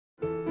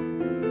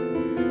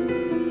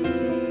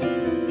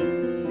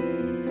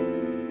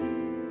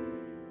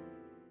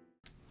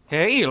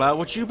Hey, Eli,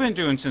 what you been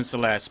doing since the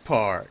last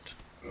part?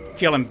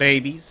 Killing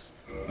babies?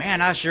 Man,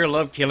 I sure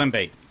love killing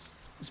babies.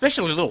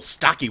 Especially little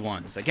stocky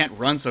ones that can't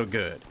run so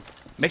good.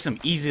 Makes them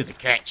easy to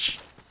catch.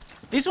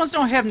 These ones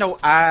don't have no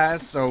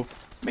eyes, so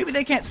maybe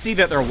they can't see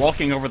that they're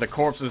walking over the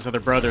corpses of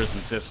their brothers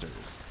and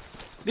sisters.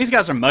 These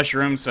guys are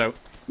mushrooms, so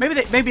maybe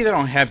they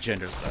don't have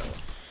genders, though.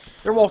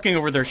 They're walking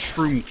over their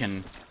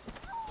shroomkin.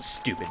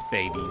 Stupid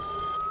babies.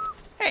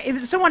 Hey,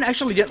 if someone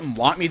actually didn't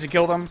want me to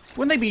kill them,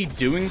 wouldn't they be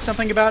doing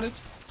something about it?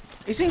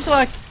 It seems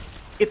like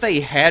if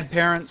they had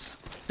parents,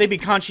 they'd be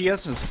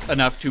conscientious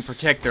enough to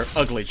protect their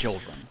ugly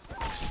children.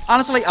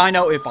 Honestly, I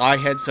know if I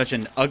had such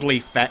an ugly,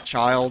 fat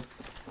child,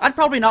 I'd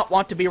probably not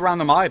want to be around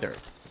them either.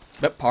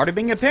 But part of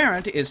being a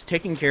parent is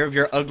taking care of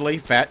your ugly,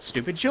 fat,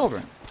 stupid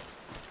children.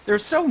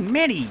 There's so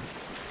many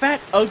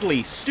fat,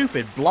 ugly,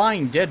 stupid,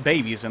 blind, dead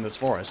babies in this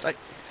forest.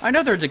 I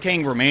know their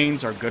decaying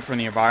remains are good for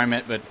the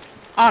environment, but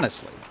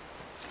honestly,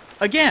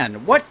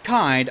 again, what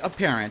kind of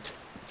parent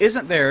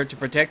isn't there to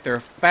protect their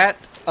fat,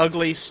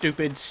 ugly,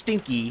 stupid,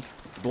 stinky,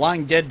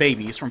 blind, dead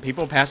babies from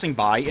people passing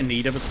by in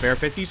need of a spare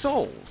 50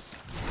 souls?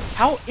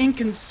 How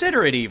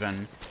inconsiderate,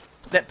 even,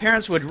 that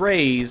parents would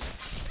raise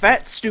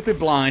fat, stupid,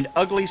 blind,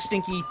 ugly,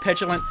 stinky,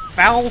 petulant,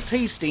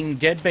 foul-tasting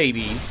dead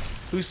babies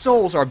whose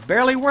souls are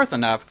barely worth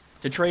enough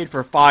to trade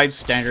for 5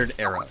 standard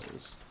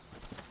arrows.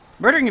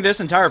 Murdering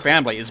this entire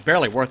family is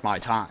barely worth my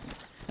time,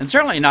 and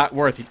certainly not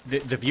worth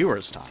the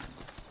viewer's time.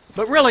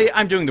 But really,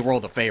 I'm doing the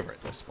world a favor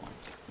at this point.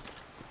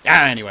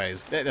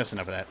 Anyways, that's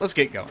enough of that. Let's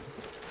get going.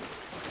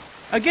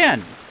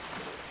 Again,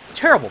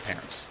 terrible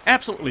parents.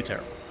 Absolutely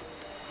terrible.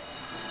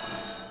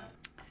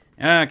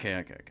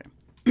 Okay.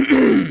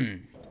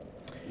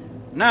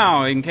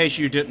 Now, in case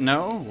you didn't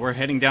know, we're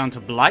heading down to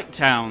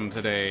Blighttown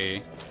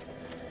today.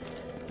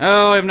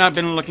 Oh, I've not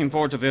been looking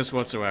forward to this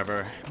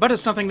whatsoever. But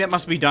it's something that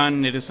must be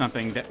done. It is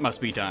something that must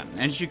be done.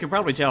 And as you can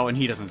probably tell, and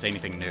he doesn't say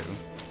anything new.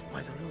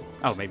 By the rules.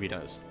 Oh, maybe he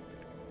does.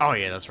 Oh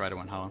yeah, that's right, I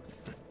went hollow.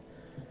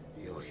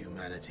 Your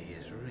humanity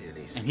is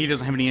really And he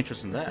doesn't have any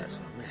interest in that.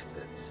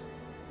 methods.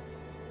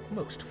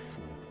 Most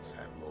fools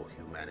have more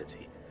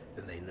humanity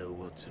than they know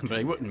what to do. But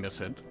he wouldn't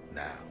miss it.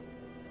 Now,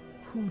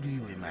 who do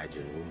you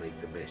imagine will make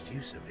the best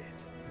use of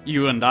it?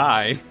 You and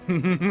I.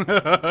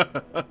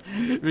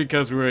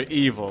 Because we're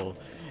evil.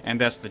 And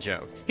that's the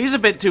joke. He's a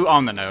bit too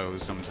on the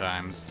nose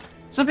sometimes.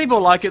 Some people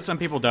like it, some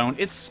people don't.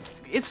 It's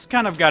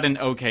kind of got an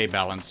okay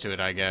balance to it,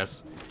 I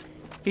guess.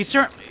 He's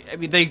certainly... I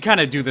mean, they kind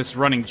of do this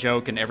running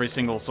joke in every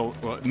single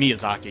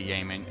Miyazaki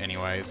game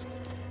anyways.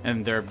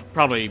 And they're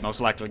probably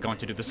most likely going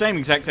to do the same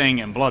exact thing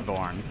in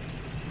Bloodborne.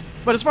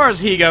 But as far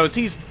as he goes,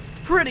 he's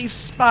pretty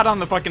spot on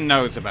the fucking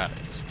nose about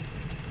it.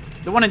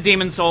 The one in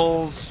Demon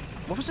Souls...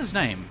 What was his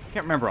name? I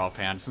can't remember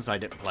offhand since I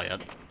didn't play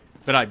it.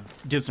 But I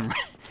did some...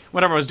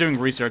 Whenever I was doing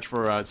research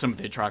for some of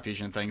the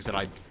Trifusion things that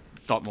I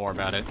thought more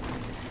about it.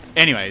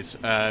 Anyways,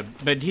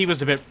 but he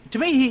was a bit... To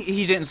me,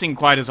 he didn't seem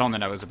quite as on the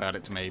nose about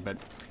it to me, but...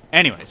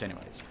 Anyways.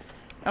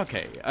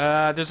 Okay,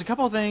 there's a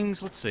couple of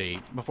things, let's see,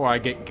 before I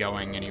get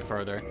going any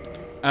further.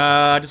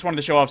 I just wanted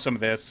to show off some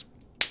of this.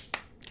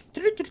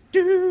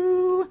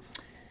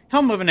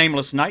 Helm of a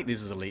Nameless Knight.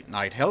 This is Elite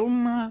Knight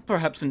Helm,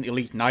 perhaps an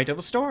Elite Knight of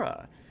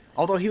Astora.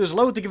 Although he was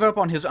loath to give up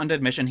on his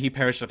undead mission, he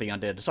perished at the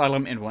undead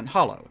asylum and went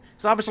hollow.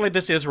 So obviously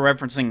this is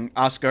referencing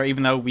Oscar,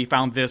 even though we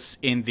found this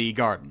in the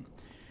garden.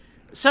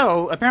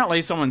 So,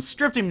 apparently someone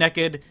stripped him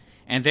naked,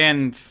 and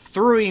then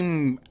threw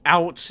him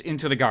out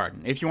into the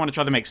garden, if you want to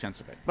try to make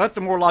sense of it. But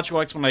the more logical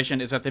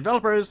explanation is that the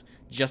developers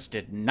just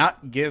did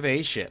not give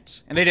a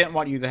shit. And they didn't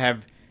want you to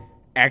have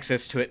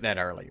access to it that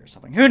early or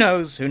something. Who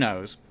knows?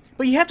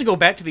 But you have to go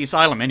back to the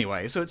asylum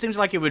anyway, so it seems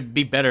like it would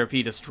be better if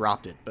he just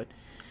dropped it, but...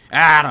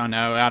 I don't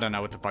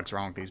know what the fuck's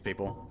wrong with these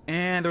people.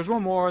 And there's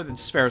one more,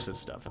 that's Ferris's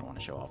stuff I want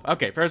to show off.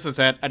 Okay, Ferris's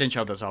hat, I didn't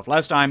show this off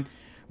last time.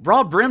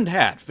 Broad-brimmed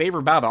hat,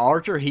 favored by the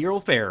archer hero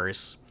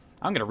Ferris.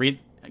 I'm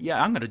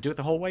gonna do it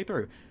the whole way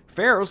through.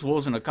 Ferris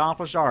was an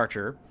accomplished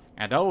archer,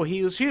 and though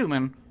he was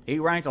human, he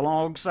ranked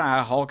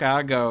alongside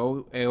Hawkeye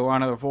Go,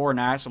 one of the 4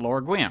 knights of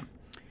Lord Gwyn.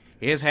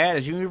 His hat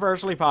is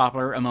universally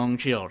popular among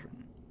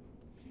children.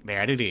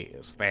 That it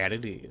is.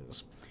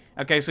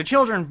 Okay, so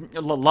children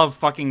love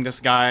fucking this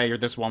guy or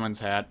this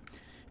woman's hat.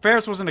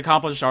 Ferris was an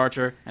accomplished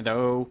archer, and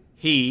though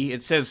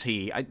it says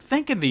he, I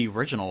think in the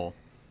original,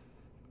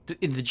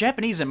 in the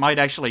Japanese it might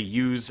actually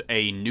use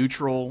a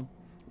neutral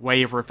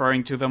way of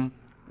referring to them,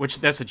 which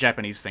that's a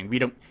Japanese thing. We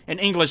don't, in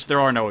English there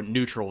are no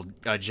neutral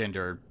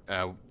gender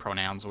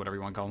pronouns or whatever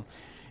you want to call them.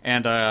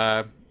 And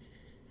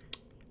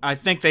I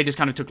think they just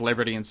kind of took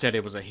liberty and said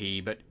it was a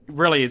he, but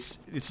really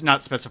it's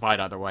not specified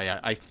either way.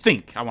 I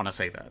think I want to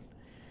say that.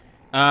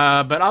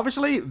 But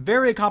obviously,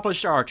 very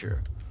accomplished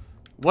archer.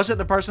 Was it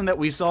the person that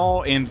we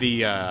saw in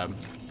the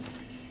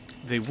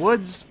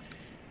woods?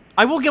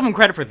 I will give them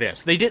credit for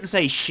this. They didn't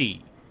say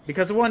she.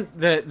 Because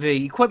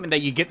the equipment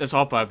that you get this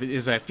off of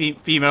is a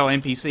female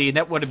NPC, and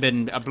that would have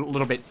been a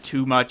little bit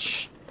too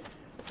much.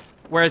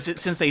 Whereas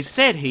since they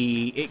said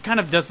he, it kind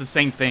of does the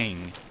same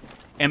thing.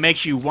 It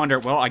makes you wonder,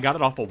 well, I got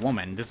it off a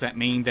woman. Does that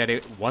mean that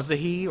it was a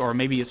he? Or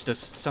maybe it's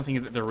just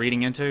something that they're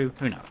reading into?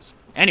 Who knows?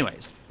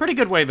 Anyways, pretty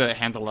good way to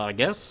handle it, I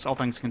guess, all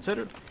things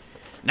considered.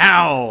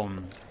 Now,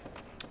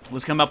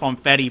 let's come up on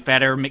Fatty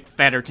Fatter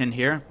McFatterton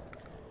here.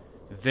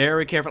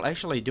 Very careful.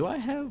 Actually, do I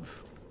have...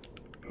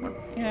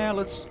 Yeah,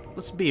 let's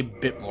be a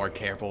bit more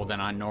careful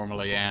than I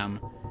normally am.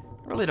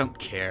 I really don't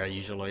care,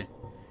 usually.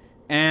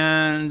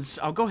 And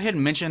I'll go ahead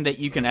and mention that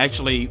you can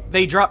actually...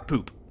 They drop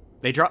poop.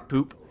 They drop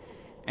poop.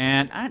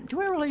 And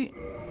do I really...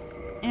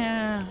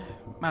 Yeah,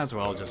 might as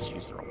well just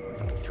use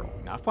the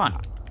throwing knife. Why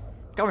not?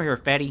 Go over here,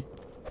 fatty.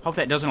 Hope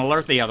that doesn't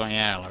alert the other one.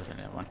 Yeah, alert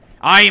the other one.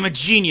 I am a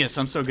genius.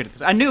 I'm so good at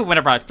this. I knew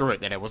whenever I threw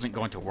it that it wasn't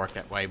going to work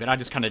that way, but I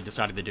just kind of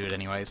decided to do it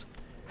anyways.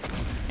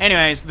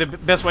 Anyways, the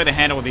best way to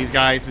handle these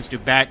guys is to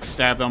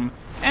backstab them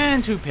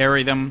and to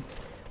parry them,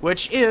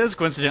 which is,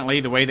 coincidentally,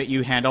 the way that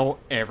you handle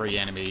every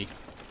enemy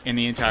in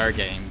the entire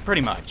game,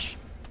 pretty much.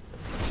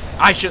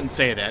 I shouldn't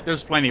say that.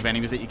 There's plenty of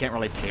enemies that you can't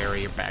really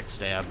parry or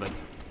backstab, but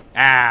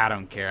I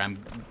don't care. I'm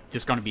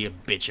just going to be a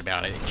bitch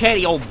about it.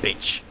 Catty old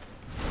bitch.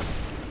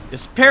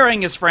 Just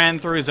parrying his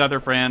friend through his other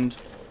friend.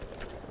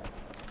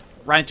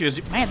 Right into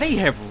his... Man, they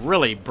have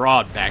really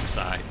broad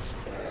backsides.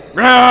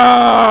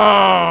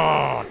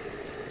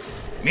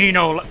 Me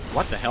no...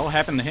 What the hell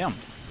happened to him?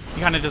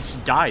 He kind of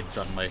just died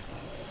suddenly.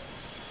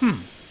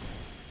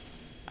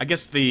 I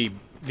guess this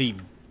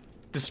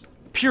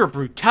pure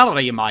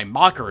brutality in my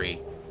mockery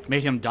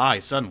made him die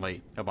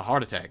suddenly of a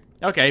heart attack.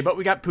 Okay, but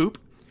we got poop.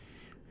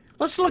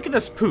 Let's look at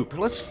this poop.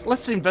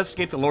 Let's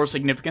investigate the lore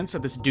significance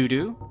of this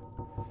doo-doo.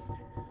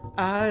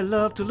 I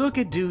love to look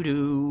at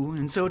doo-doo,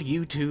 and so do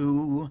you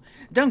too.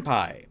 Dung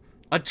pie.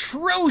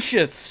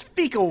 Atrocious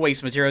fecal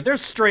waste material. They're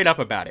straight up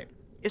about it.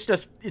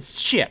 It's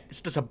shit.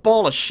 It's just a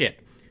ball of shit.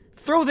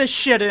 Throw this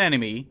shit at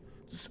enemies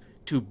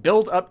to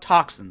build up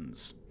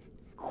toxins.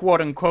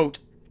 Quote-unquote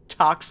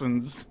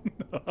toxins.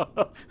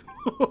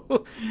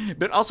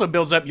 But also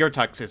builds up your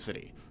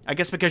toxicity. I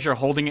guess because you're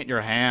holding it in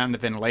your hand,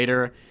 then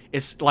later,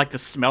 it's like the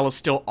smell is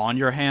still on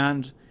your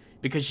hand.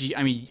 Because,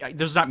 I mean,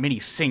 there's not many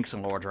sinks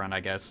in Lordran, I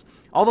guess.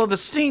 Although the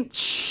stink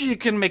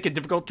can make it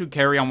difficult to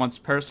carry on one's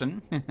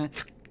person. I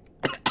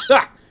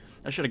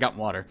should have gotten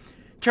water.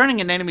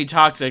 Turning an enemy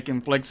toxic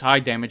inflicts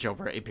high damage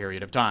over a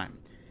period of time.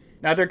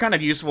 Now, they're kind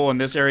of useful in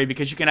this area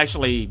because you can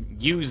actually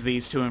use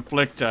these to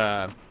inflict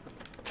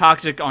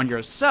toxic on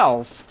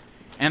yourself.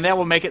 And that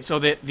will make it so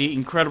that the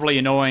incredibly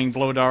annoying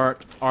blow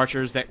dart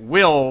archers that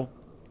will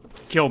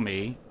kill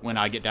me when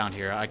I get down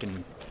here, I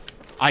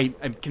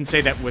can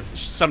say that with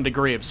some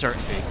degree of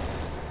certainty.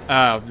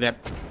 That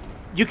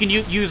you can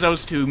use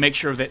those to make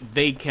sure that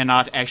they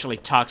cannot actually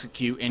toxic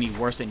you any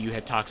worse than you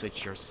had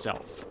toxic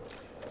yourself.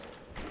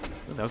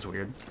 Oh, that was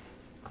weird.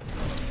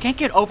 Can't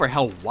get over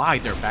how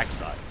wide their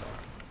backsides are.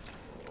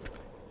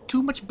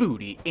 Too much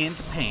booty in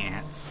the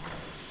pants.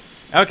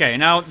 Okay,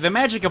 now, the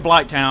magic of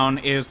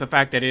Blighttown is the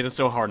fact that it is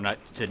so hard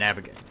to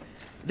navigate.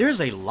 There's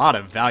a lot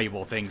of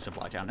valuable things in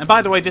Blighttown. And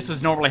by the way, this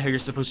is normally how you're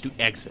supposed to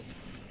exit.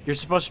 You're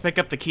supposed to pick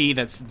up the key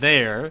that's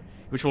there,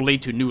 which will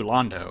lead to New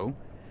Londo.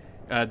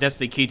 That's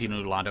the key to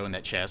New Londo in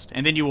that chest.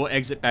 And then you will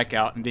exit back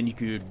out, and then you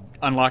could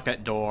unlock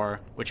that door,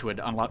 which would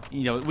unlock...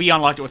 You know, we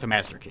unlocked it with a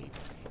master key.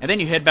 And then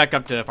you head back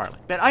up to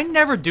Firelight. But I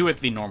never do it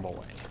the normal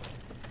way.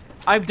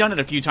 I've done it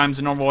a few times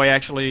the normal way,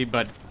 actually,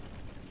 but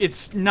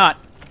it's not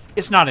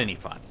any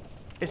fun.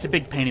 It's a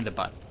big pain in the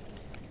butt.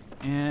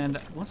 And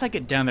once I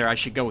get down there, I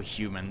should go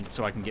human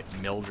so I can get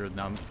Mildred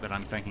now that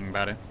I'm thinking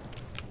about it.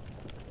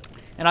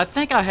 And I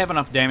think I have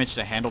enough damage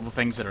to handle the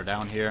things that are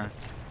down here.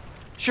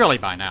 Surely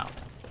by now.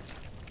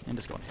 And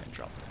just go ahead and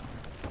drop it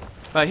down.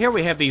 But here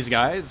we have these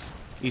guys.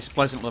 These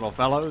pleasant little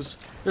fellows.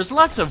 There's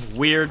lots of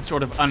weird,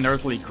 sort of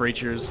unearthly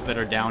creatures that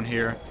are down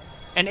here.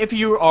 And if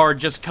you are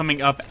just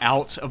coming up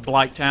out of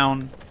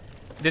Blighttown,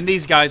 then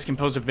these guys can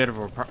pose a bit of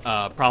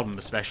a problem,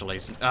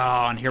 especially.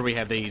 Oh, and here we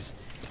have these.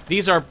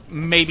 These are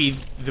maybe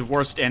the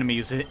worst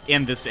enemies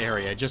in this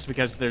area, just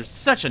because they're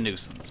such a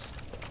nuisance.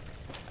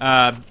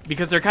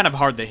 Because they're kind of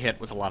hard to hit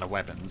with a lot of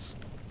weapons.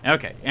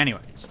 Okay,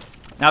 anyways.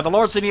 Now, the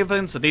lore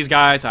significance of these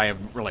guys, I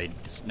have really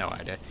just no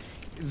idea.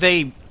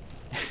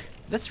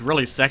 That's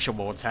really sexual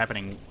what's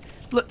happening.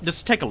 Look,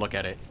 just take a look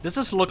at it. Does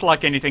this look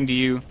like anything to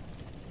you?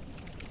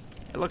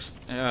 It looks,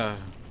 no.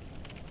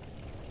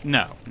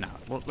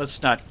 Well,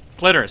 let's not...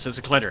 Clitoris, it's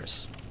a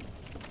clitoris.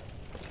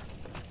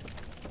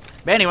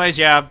 But anyways,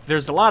 yeah,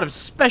 there's a lot of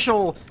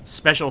special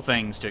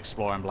things to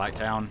explore in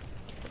Blighttown.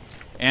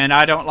 And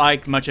I don't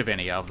like much of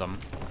any of them.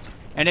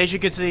 And as you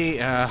can see,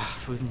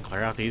 if we can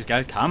clear out these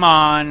guys, come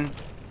on!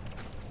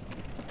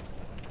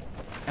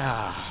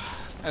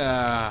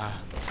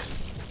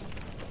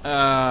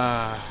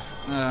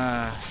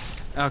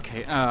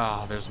 Okay,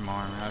 oh, there's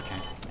more, okay.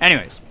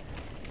 Anyways,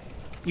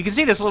 you can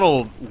see this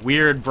little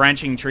weird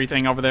branching tree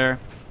thing over there.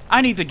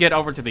 I need to get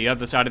over to the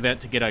other side of that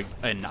to get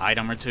an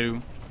item or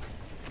two.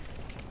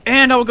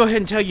 And I will go ahead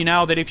and tell you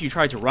now that if you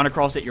try to run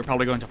across it, you're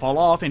probably going to fall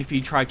off. And if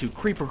you try to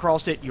creep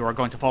across it, you are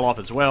going to fall off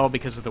as well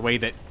because of the way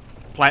that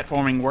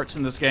platforming works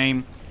in this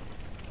game.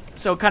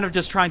 So kind of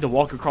just trying to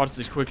walk across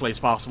as quickly as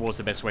possible is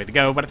the best way to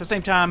go, but at the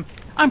same time,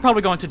 I'm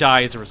probably going to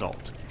die as a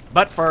result.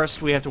 But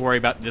first, we have to worry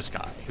about this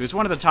guy, who's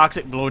one of the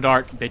toxic blow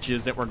dart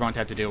bitches that we're going to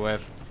have to deal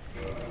with.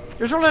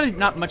 There's really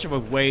not much of a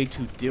way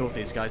to deal with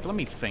these guys. Let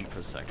me think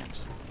for a second.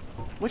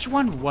 Which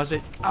one was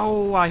it?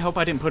 Oh, I hope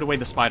I didn't put away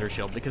the spider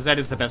shield, because that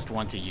is the best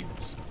one to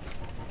use.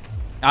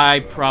 I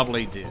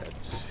probably did.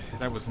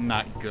 That was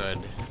not good.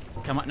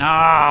 Come on.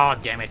 No,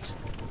 damn it.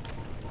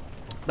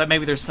 But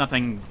maybe there's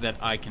something that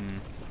I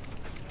can...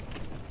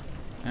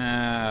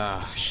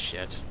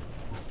 shit.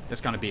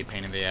 That's gonna be a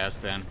pain in the ass,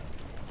 then.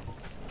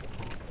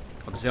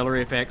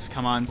 Auxiliary effects?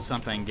 Come on,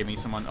 something. Give me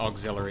some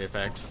auxiliary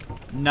effects.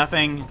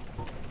 Nothing.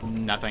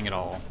 Nothing at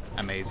all.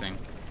 Amazing.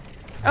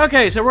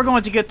 Okay, so we're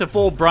going to get the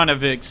full brunt of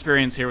the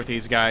experience here with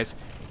these guys.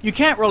 You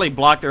can't really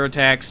block their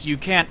attacks. You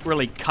can't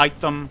really kite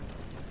them.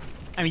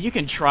 I mean, you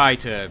can try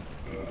to...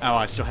 Oh,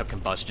 I still have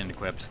combustion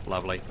equipped.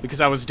 Lovely. Because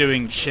I was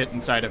doing shit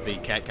inside of the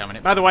Cat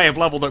Covenant. By the way, I've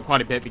leveled up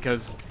quite a bit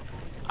because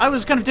I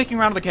was kind of dicking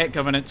around with the Cat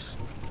Covenant.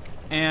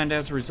 And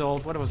as a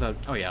result, what was I...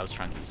 Oh yeah, I was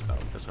trying to use a bow.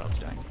 That's what I was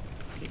doing.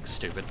 Being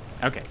stupid.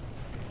 Okay.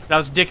 But I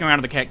was dicking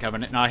around with the Cat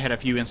Covenant, and I had a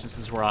few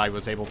instances where I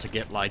was able to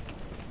get, like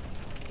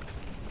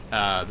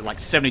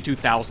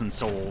 72,000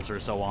 souls or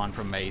so on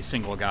from a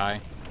single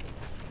guy.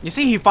 You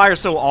see, he fires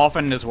so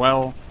often as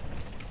well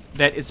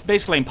that it's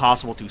basically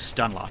impossible to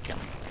stun lock him.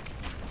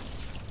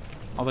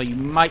 Although you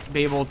might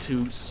be able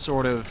to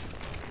sort of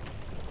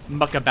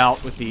muck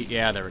about with the...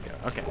 Yeah, there we go.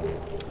 Okay.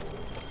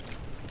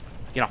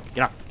 Get off,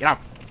 get off, get off,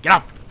 get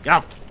off, get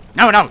off.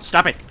 No, no,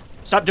 stop it.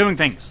 Stop doing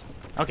things.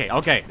 Okay,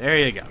 okay, there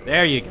you go.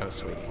 There you go,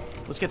 sweetie.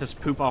 Let's get this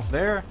poop off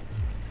there.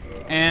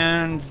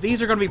 And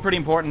these are going to be pretty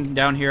important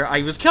down here.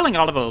 I was killing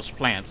all of those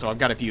plants, so I've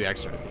got a few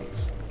extra of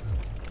these.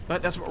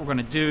 But that's what we're going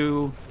to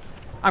do.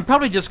 I'm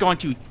probably just going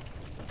to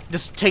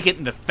just take it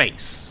in the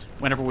face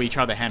whenever we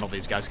try to handle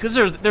these guys, because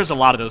there's a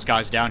lot of those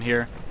guys down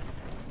here.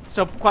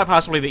 So quite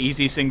possibly the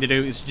easiest thing to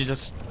do is to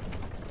just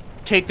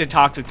take the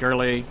toxic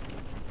early.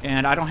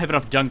 And I don't have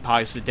enough dung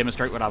pies to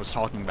demonstrate what I was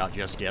talking about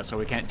just yet, so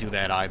we can't do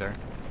that either.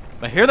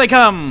 But here they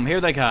come! Here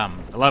they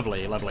come!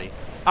 Lovely, lovely.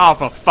 Oh,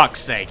 for fuck's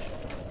sake.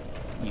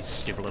 You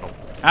stupid little...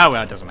 Oh,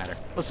 well, it doesn't matter.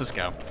 Let's just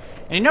go.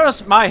 And you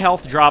notice my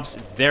health drops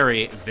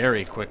very,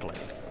 very quickly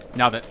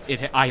now that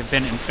I have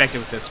been infected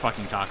with this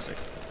fucking toxic.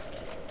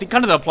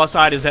 Kind of the plus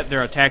side is that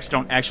their attacks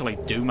don't actually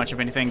do much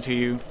of anything to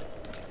you,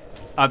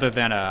 other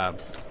than,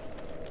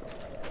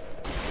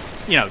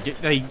 you know,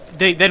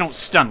 they don't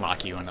stun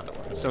lock you, in other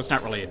words, so it's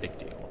not really a big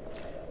deal.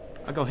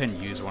 I'll go ahead and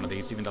use one of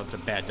these, even though it's a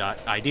bad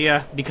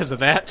idea because of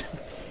that.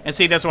 And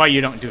see, that's why you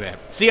don't do that.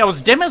 See, I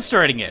was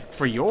demonstrating it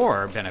for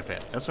your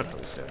benefit. That's what I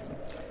was doing.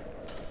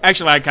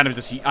 Actually,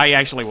 I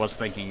actually was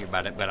thinking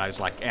about it, but I was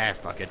like,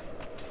 fuck it.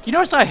 You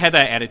notice I had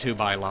that attitude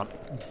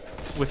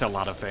with a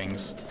lot of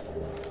things.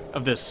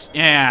 Of this,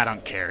 I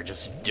don't care,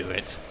 just do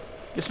it.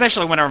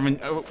 Especially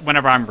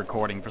whenever I'm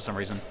recording for some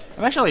reason.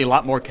 I'm actually a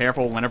lot more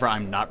careful whenever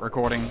I'm not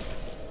recording.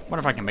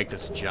 Wonder if I can make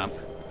this jump.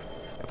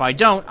 If I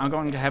don't, I'm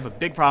going to have a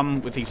big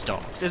problem with these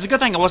dogs. It's a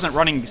good thing I wasn't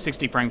running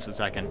 60 frames a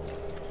second.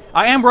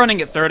 I am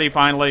running at 30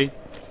 finally,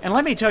 and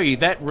let me tell you,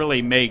 that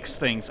really makes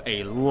things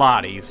a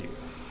lot easier.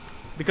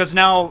 Because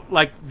now,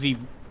 like,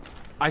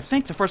 I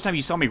think the first time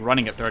you saw me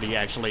running at 30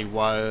 actually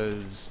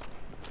was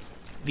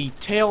the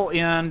tail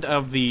end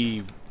of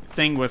the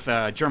thing with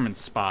German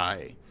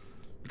Spy.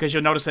 Because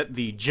you'll notice that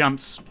the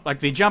jumps, like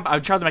the jump, I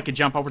tried to make a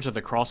jump over to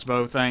the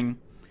crossbow thing.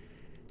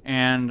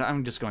 And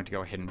I'm just going to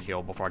go ahead and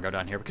heal before I go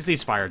down here, because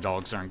these fire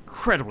dogs are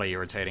incredibly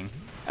irritating.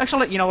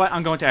 Actually, you know what?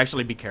 I'm going to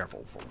actually be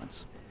careful for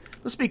once.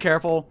 Let's be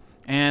careful,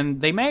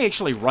 and they may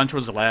actually run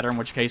towards the ladder, in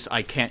which case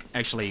I can't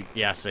actually,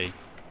 see.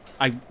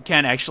 I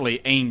can't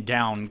actually aim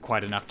down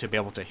quite enough to be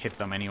able to hit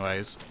them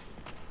anyways.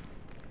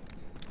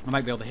 I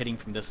might be able to hit him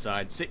from this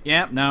side. See,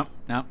 yeah, no,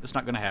 it's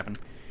not going to happen.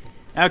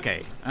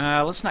 Okay,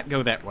 let's not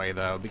go that way,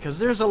 though, because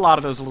there's a lot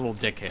of those little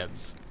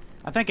dickheads.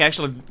 I think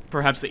actually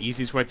perhaps the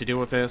easiest way to deal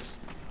with this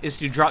is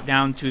to drop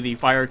down to the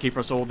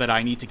Firekeeper soul that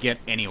I need to get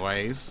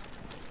anyways.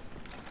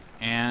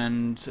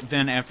 And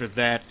then after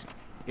that,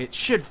 it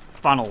should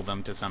funnel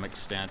them to some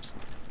extent.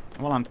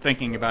 While I'm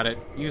thinking about it,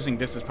 using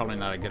this is probably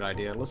not a good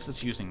idea. Let's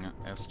just using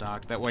a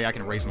stock. That way I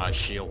can raise my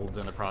shield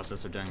in the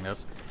process of doing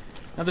this.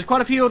 Now there's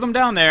quite a few of them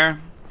down there,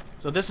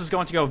 so this is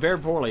going to go very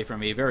poorly for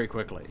me very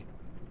quickly.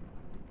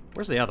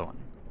 Where's the other one?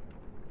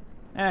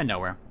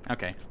 Nowhere.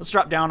 Okay, let's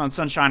drop down on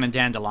Sunshine and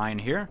Dandelion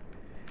here.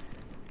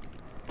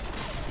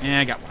 Yeah,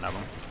 I got one of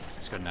them.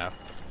 That's good enough.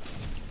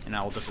 And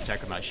I'll just attack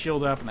with my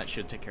shield up, and that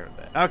should take care of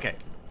that. Okay,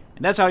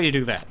 and that's how you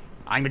do that.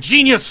 I'm a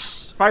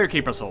genius!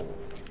 Firekeeper soul.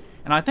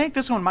 And I think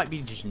this one might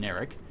be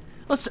generic.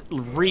 Let's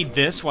read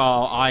this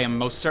while I am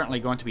most certainly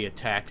going to be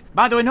attacked.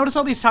 By the way, notice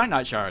all these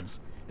Titanite shards.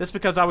 That's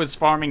because I was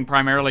farming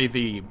primarily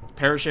the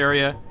parish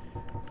area.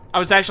 I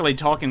was actually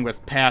talking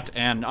with Pat,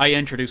 and I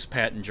introduced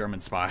Pat in German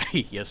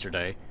Spy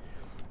yesterday.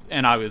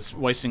 And I was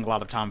wasting a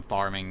lot of time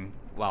farming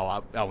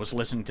while I was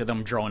listening to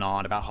them drone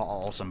on about how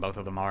awesome both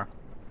of them are.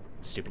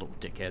 Stupid little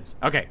dickheads.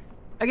 Okay.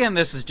 Again,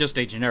 this is just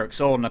a generic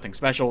soul, nothing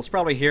special. It's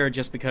probably here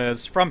just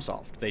because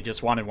FromSoft. They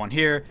just wanted one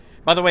here.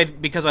 By the way,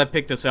 because I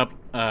picked this up,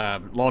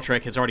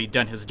 Lautrec has already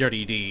done his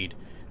dirty deed,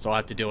 so I'll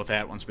have to deal with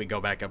that once we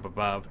go back up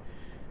above.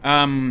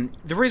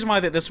 The reason why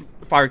that this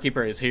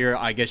Firekeeper is here,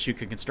 I guess you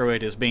could construe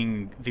it as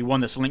being the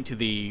one that's linked to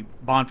the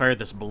bonfire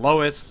that's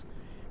below us,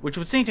 which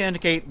would seem to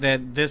indicate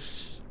that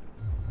this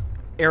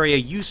area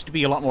used to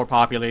be a lot more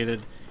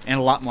populated and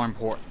a lot more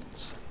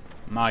important.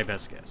 My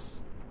best guess.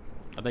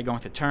 Are they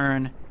going to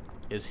turn?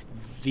 Is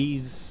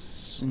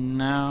these...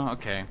 no?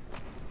 Okay.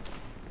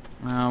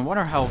 I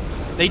wonder how...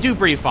 they do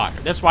breathe fire.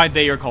 That's why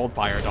they are called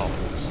fire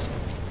dogs.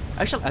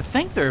 Actually, I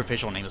think their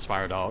official name is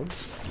fire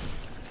dogs.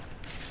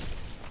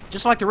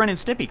 Just like the Ren and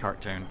Stimpy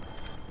cartoon.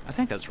 I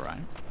think that's right.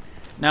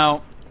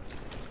 Now,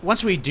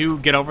 once we do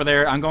get over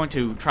there, I'm going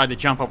to try to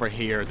jump over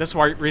here. This is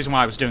the reason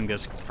why I was doing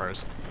this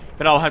first.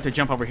 But I'll have to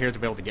jump over here to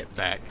be able to get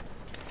back.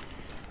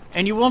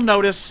 And you will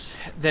notice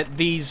that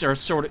these are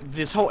sort of...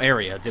 this whole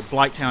area, the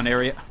Blighttown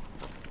area...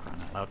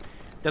 crying out loud.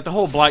 That the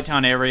whole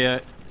Blighttown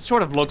area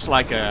sort of looks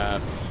like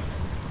a...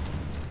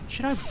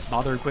 should I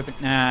bother equipping?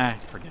 Nah,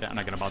 forget it. I'm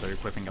not going to bother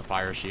equipping a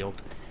fire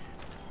shield.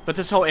 But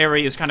this whole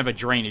area is kind of a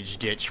drainage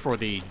ditch for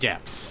the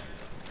depths.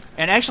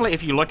 And actually,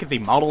 if you look at the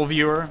model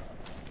viewer,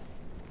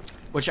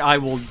 which I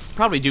will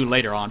probably do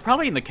later on,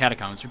 probably in the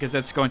catacombs, because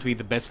that's going to be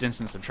the best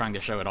instance of trying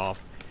to show it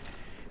off.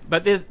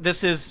 But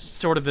this is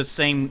sort of the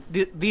same...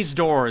 these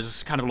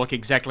doors kind of look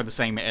exactly the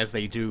same as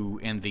they do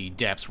in the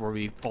depths where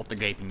we fought the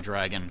Gaping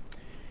Dragon.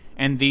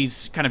 And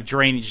these kind of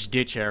drainage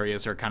ditch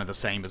areas are kind of the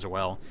same as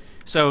well.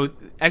 So,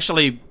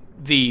 actually,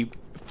 the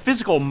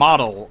physical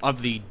model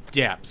of the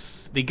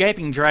depths, the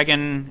Gaping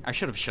Dragon... I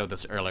should have showed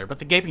this earlier, but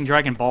the Gaping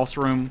Dragon boss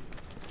room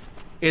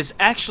is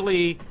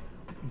actually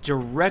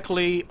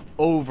directly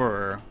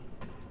over...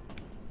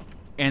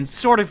 and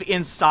sort of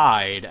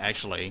inside,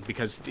 actually,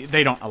 because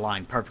they don't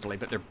align perfectly,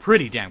 but they're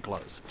pretty damn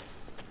close.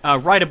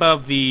 Right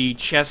above the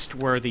chest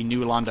where the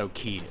new Londo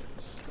key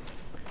is.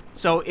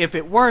 So if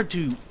it were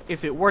to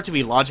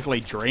be logically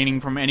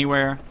draining from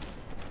anywhere,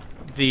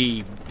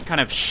 the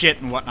kind of shit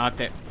and whatnot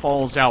that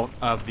falls out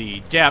of the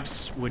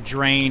depths would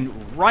drain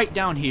right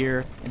down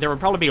here, and there would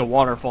probably be a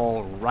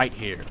waterfall right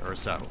here or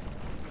so.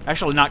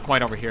 Actually, not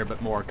quite over here,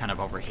 but more kind of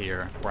over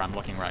here, where I'm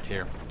looking right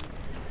here.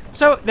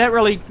 So, that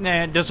really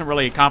doesn't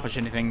really accomplish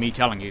anything, me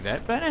telling you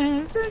that, but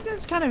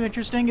it's kind of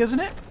interesting, isn't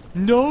it?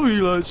 No,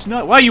 Eli, it's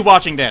not. Why are you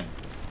watching, then?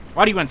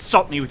 Why do you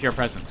insult me with your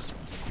presence?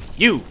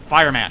 You,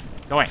 fireman,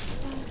 go away.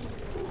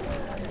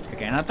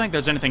 Okay, and I don't think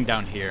there's anything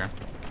down here.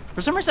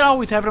 For some reason, I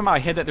always have it in my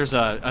head that there's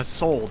a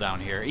soul down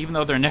here, even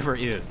though there never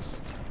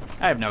is.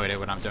 I have no idea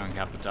what I'm doing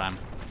half the time.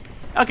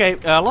 Okay,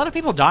 a lot of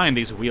people die on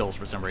these wheels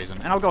for some reason,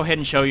 and I'll go ahead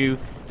and show you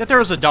that there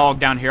is a dog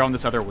down here on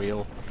this other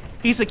wheel.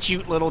 He's a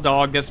cute little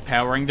dog that's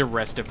powering the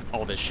rest of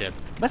all this shit.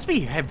 Must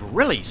have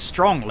really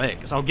strong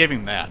legs, I'll give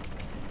him that.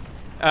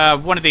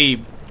 One of the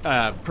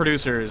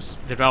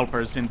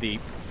developers in the...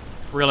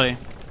 really?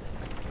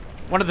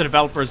 One of the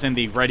developers in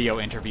the radio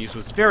interviews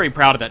was very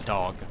proud of that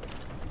dog.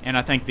 And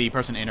I think the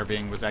person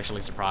interviewing was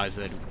actually surprised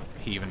that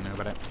he even knew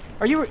about it.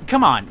 Are you...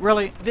 come on,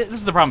 really? This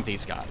is the problem with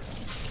these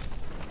guys.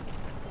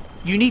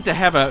 You need to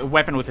have a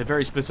weapon with a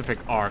very specific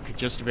arc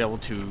just to be able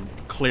to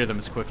clear them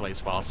as quickly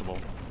as possible.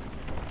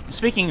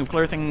 Speaking of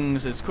clear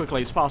things as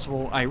quickly as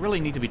possible, I really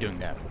need to be doing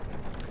that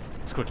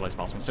as quickly as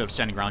possible instead of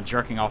standing around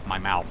jerking off my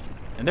mouth.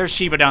 And there's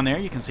Shiva down there.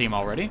 You can see him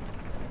already.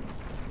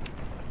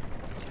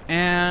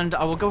 And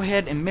I will go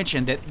ahead and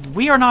mention that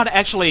we are not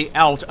actually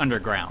out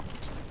underground.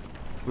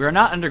 We are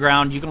not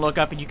underground. You can look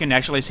up and you can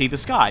actually see the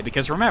sky.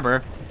 Because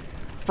remember,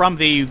 from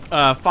the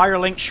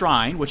Firelink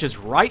Shrine, which is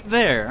right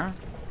there,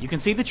 you can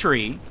see the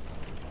tree.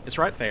 It's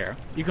right there.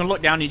 You can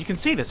look down and you can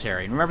see this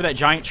area. And remember that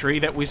giant tree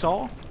that we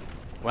saw?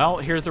 Well,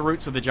 here's the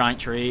roots of the giant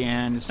tree,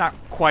 and it's not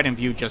quite in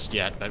view just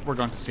yet, but we're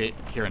going to see it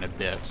here in a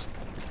bit.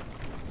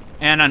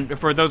 And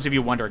for those of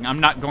you wondering, I'm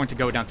not going to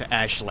go down to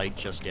Ash Lake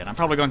just yet. I'm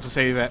probably going to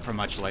save that for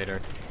much later,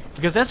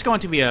 because that's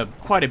going to be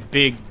quite a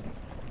big,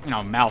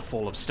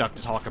 mouthful of stuff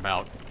to talk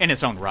about in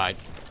its own right.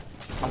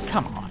 Oh,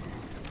 come on.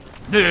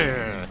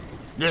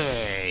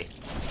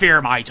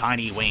 Fear my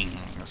tiny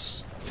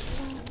wings.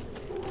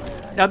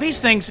 Now,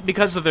 these things,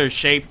 because of their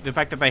shape, the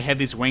fact that they have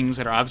these wings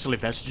that are obviously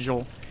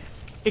vestigial,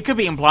 it could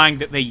be implying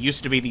that they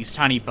used to be these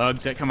tiny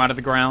bugs that come out of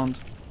the ground.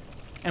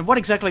 And what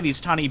exactly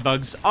these tiny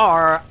bugs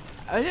are,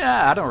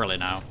 yeah, I don't really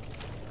know.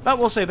 But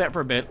we'll save that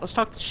for a bit. Let's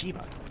talk to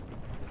Shiva.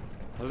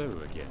 Hello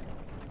again.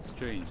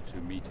 Strange to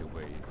meet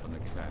away from the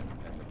clan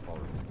and the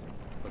forest.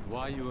 But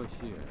while you are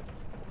here,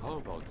 how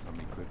about some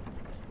equipment?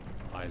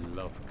 I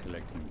love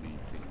collecting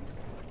these things.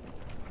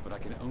 But I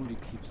can only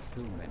keep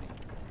so many.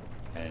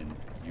 And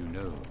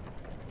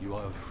you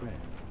are a friend.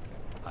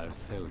 I'll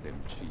sell them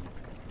cheap.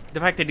 The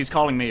fact that he's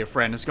calling me a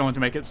friend is going to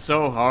make it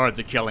so hard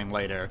to kill him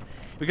later.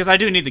 Because I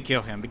do need to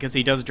kill him, because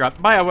he does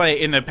drop... By the way,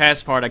 in the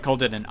past part, I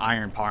called it an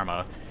Iron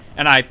Parma.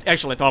 And I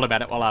actually thought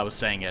about it while I was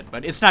saying it.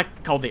 But it's not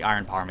called the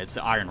Iron Parma, it's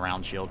the Iron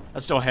Round Shield. I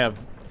still have...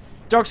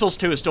 Dark Souls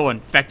 2 is still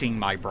infecting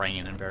my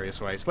brain in various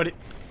ways. But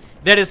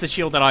That is the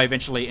shield that I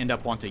eventually end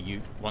up want to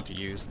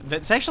use.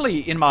 That's actually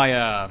in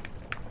my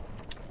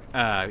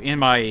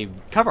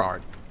cover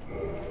art.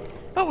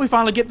 But we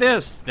finally get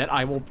this that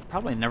I will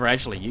probably never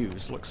actually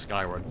use. Look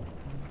skyward.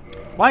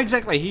 Why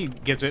exactly he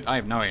gets it, I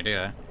have no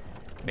idea.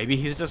 Maybe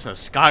he's just a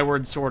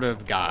skyward sort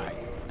of guy.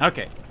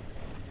 Okay.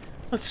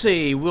 Let's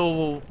see.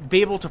 We'll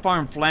be able to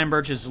farm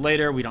flamberges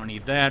later. We don't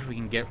need that. We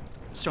can get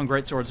stone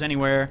greatswords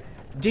anywhere.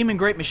 Demon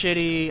Great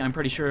Machete, I'm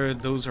pretty sure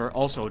those are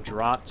also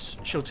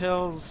dropped.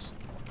 Chotels.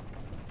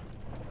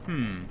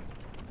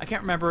 I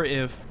can't remember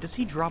if... Does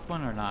he drop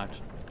one or not?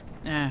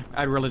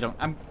 I really don't.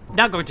 I'm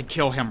not going to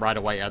kill him right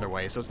away either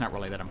way, so it's not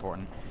really that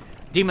important.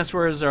 Demon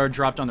Swears are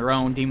dropped on their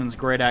own. Demon's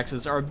Great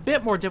Axes are a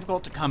bit more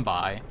difficult to come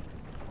by.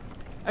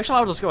 Actually,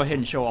 I'll just go ahead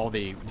and show all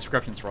the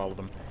descriptions for all of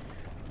them.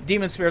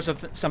 Demon Spears are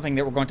something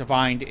that we're going to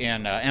find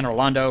in Anor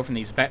Londo from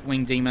these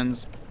Batwing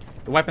demons.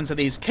 The weapons of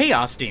these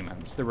Chaos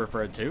Demons, they're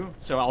referred to.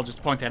 So I'll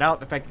just point that out,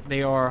 the fact that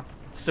they are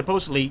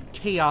supposedly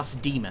Chaos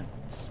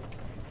Demons.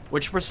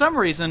 Which, for some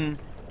reason,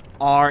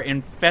 are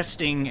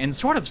infesting and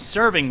sort of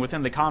serving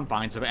within the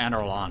confines of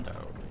Anor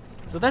Londo.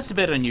 So that's a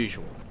bit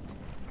unusual.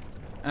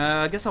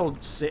 I guess I'll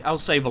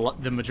save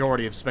the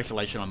majority of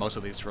speculation on most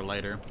of these for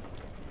later.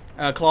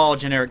 Claw,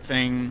 generic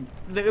thing.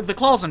 The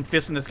claws and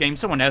fists in this game,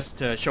 someone has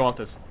to show off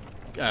this...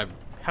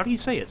 how do you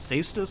say it?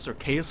 Caestus or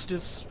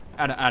Caestus?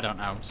 I don't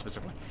know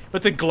specifically.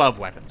 But the glove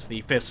weapons,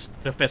 the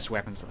fist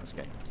weapons in this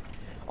game.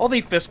 All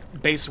the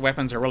fist-based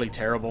weapons are really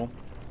terrible.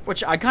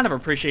 Which I kind of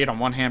appreciate on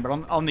one hand, but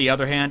on the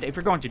other hand, if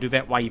you're going to do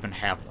that, why even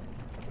have them?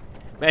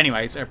 But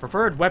anyways, a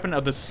preferred weapon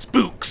of the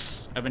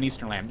spooks of an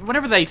Eastern land.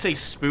 Whenever they say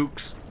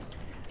spooks,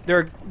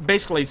 they're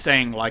basically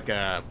saying, like,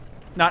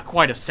 not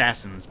quite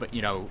assassins, but,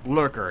 you know,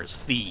 lurkers,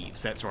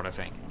 thieves, that sort of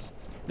things.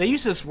 They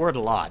use this word a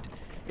lot.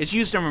 It's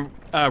used in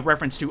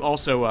reference to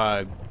also,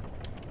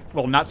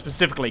 well, not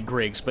specifically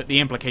Griggs, but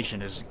the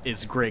implication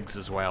is Griggs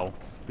as well,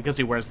 because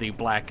he wears the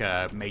black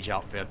mage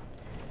outfit.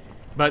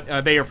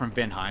 But they are from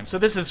Vinheim, so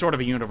this is sort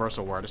of a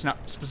universal word. It's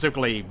not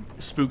specifically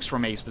spooks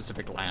from a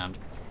specific land.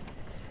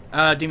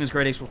 Demon's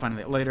Great Axe, we'll find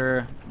that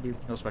later.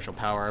 No special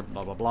power,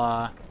 blah blah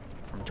blah.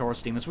 From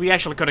Taurus Demons. We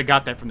actually could have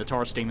got that from the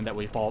Taurus Demon that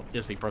we fought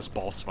is the first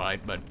boss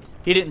fight, but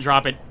he didn't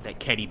drop it, that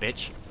catty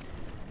bitch.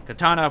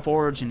 Katana,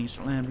 Forge, and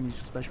Eastern Land,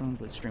 special one,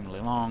 but extremely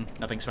long.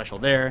 Nothing special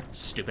there.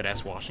 Stupid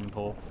ass washing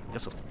pole.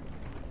 This was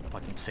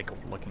fucking sick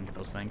of looking at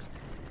those things.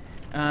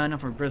 No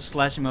for brisk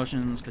slashing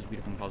motions, because we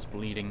don't cause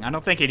bleeding. I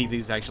don't think any of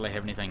these actually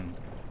have anything.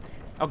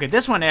 Okay,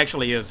 this one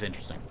actually is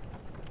interesting.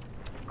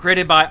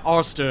 Created by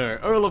Arster,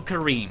 Earl of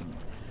Kareem.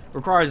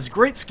 Requires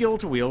great skill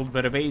to wield,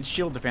 but evades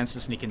shield defense to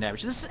sneak and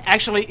damage. This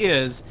actually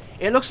is,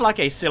 it looks like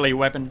a silly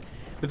weapon,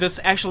 but this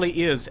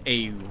actually is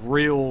a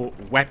real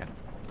weapon.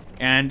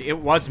 And it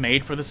was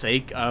made for the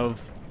sake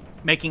of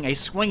making a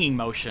swinging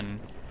motion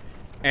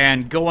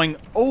and going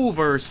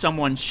over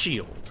someone's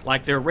shield.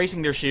 Like they're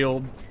raising their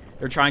shield,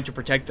 they're trying to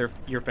protect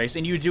your face,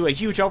 and you do a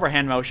huge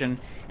overhand motion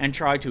and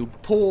try to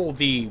pull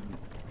the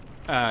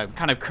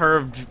kind of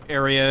curved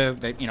area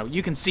that, you know,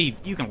 you can see,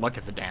 you can look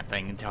at the damn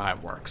thing and tell how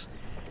it works.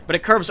 But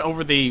it curves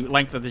over the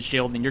length of the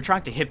shield, and you're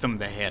trying to hit them in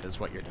the head is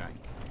what you're doing.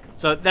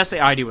 So that's the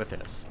idea with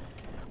this.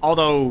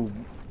 Although,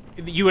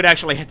 you would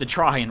actually have to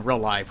try in real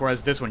life,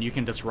 whereas this one, you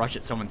can just rush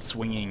at someone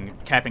swinging,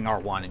 tapping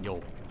R1, and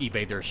you'll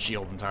evade their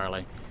shield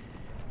entirely.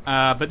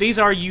 But these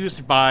are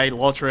used by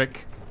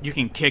Lothric. You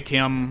can kick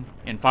him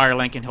in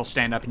Firelink, and he'll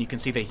stand up, and you can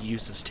see that he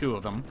uses 2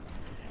 of them.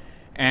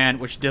 And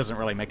which doesn't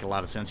really make a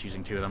lot of sense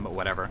using 2 of them, but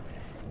whatever.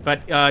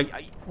 But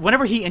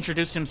whenever he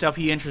introduced himself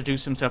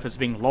as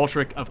being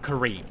Lothric of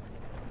Kareem.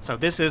 So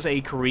this is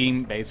a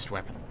Kareem-based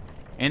weapon.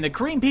 And the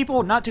Kareem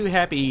people, not too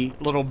happy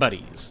little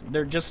buddies.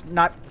 They're just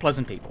not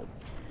pleasant people.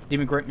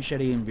 Demon Great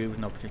Machete imbued with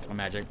no particular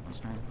magic.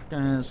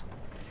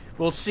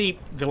 We'll see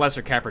the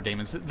lesser Capra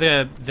Demons.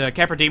 The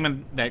Capra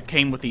Demon that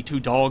came with the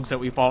 2 dogs that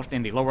we fought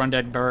in the Lower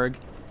Undead Burg.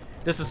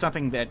 This is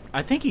something that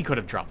I think he could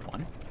have dropped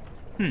one.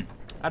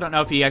 I don't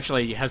know if he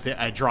actually has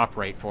a drop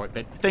rate for it,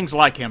 but things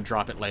like him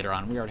drop it later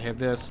on. We already have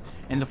this.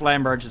 And the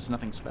Flamberge is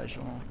nothing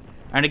special.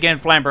 And again,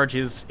 Flamberge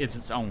is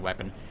its own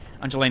weapon.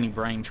 Undulating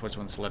Brain, Choice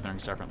One, Slithering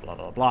Serpent, blah,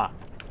 blah, blah.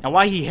 Now,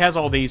 why he has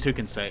all these, who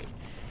can say?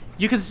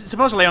 You can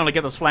supposedly only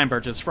get those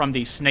Flamberges from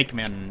the Snake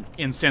Men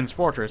in Sin's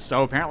Fortress,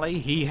 so apparently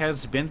he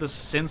has been to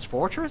Sin's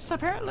Fortress,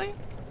 apparently?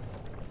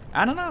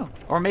 I don't know.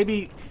 Or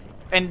maybe...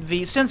 And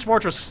the Sin's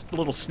Fortress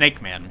little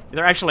Snake Men,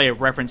 they're actually a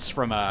reference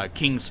from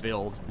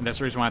Kingsfield, and that's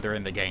the reason why they're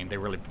in the game. They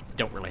really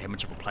don't really have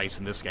much of a place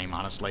in this game,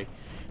 honestly.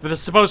 But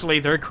supposedly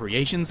they're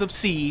creations of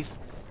Seath,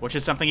 which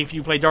is something if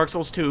you play Dark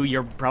Souls 2,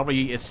 you're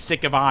probably as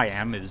sick of I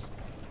am as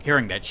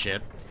hearing that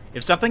shit.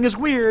 If something is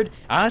weird,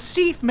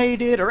 Seath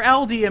made it, or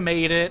Aldia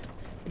made it.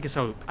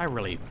 So I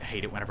really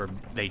hate it whenever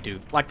they do.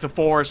 Like the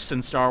Force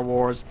in Star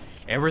Wars,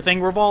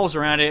 everything revolves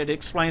around it, it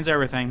explains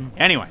everything.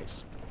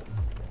 Anyways,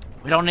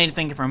 we don't need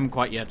anything from him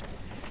quite yet.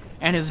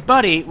 And his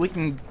buddy,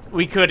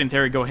 we could in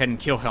theory go ahead and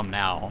kill him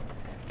now.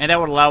 And that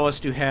would allow us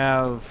to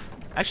have...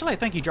 Actually, I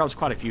think he drops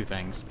quite a few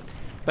things.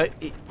 But...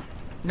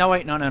 no,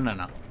 wait, no.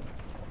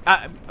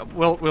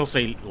 We'll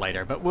see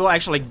later, but we'll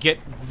actually get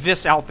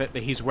this outfit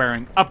that he's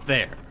wearing up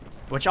there,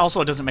 which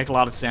also doesn't make a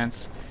lot of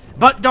sense.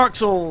 But Dark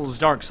Souls,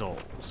 Dark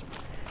Souls.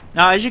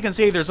 Now, as you can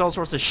see, there's all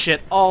sorts of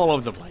shit all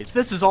over the place.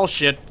 This is all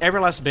shit.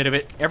 Every last bit of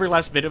it. Every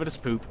last bit of it is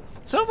poop.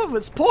 Some of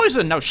it's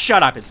poison. No,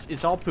 shut up.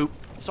 It's all poop.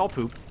 It's all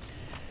poop.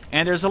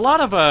 And there's a lot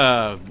of,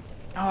 oh,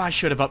 I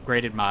should have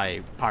upgraded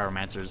my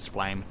Pyromancer's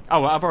Flame.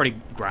 Oh, well, I've already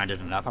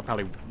grinded enough. I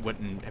probably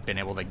wouldn't have been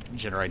able to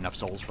generate enough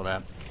souls for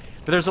that.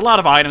 But there's a lot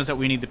of items that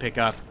we need to pick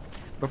up.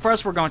 But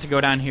first, we're going to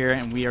go down here,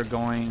 and we are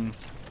going...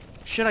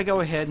 Should I go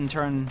ahead and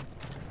turn...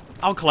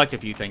 I'll collect a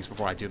few things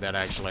before I do that,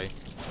 actually.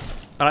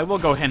 But I will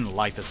go ahead and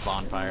light this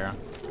bonfire.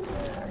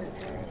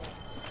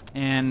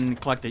 And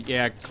collect it,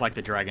 yeah, collect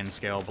the dragon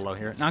scale below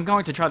here. Now I'm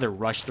going to try to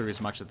rush through as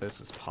much of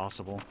this as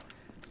possible.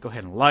 Let's go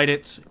ahead and light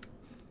it.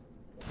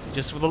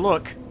 Just for the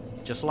look.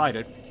 Just light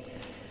it.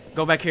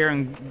 Go back here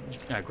and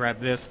grab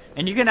this.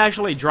 And you can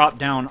actually drop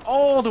down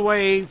all the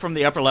way from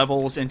the upper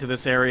levels into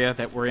this area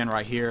that we're in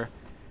right here.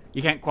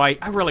 You can't quite...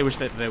 I really wish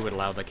that they would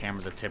allow the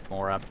camera to tip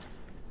more up.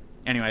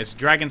 Anyways,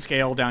 dragon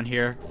scale down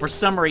here. For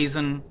some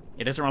reason,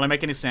 it doesn't really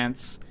make any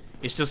sense.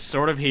 It's just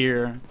sort of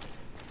here.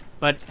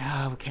 But,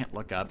 we can't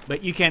look up.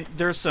 But you can't...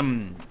 There's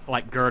some,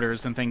 like,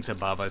 girders and things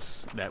above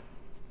us that...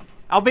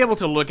 I'll be able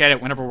to look at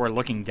it whenever we're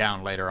looking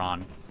down later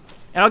on.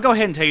 And I'll go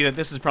ahead and tell you that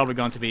this is probably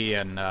going to be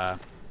an,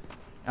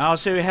 Oh,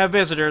 so we have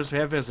visitors. We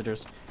have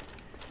visitors.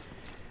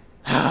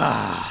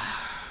 Fuck's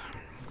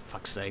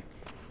sake.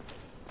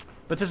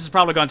 But this is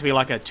probably going to be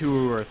like a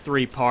 2 or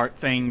 3 part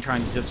thing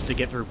trying just to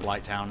get through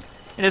Blighttown.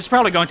 And it's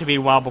probably going to be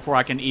a while before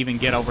I can even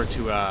get over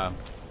to,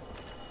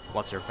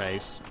 what's her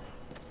face?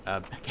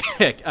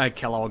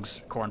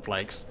 Kellogg's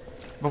Cornflakes.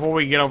 Before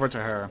we get over to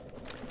her.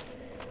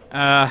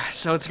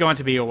 So it's going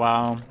to be a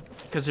while.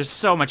 Because there's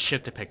so much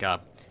shit to pick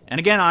up. And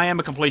again, I am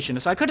a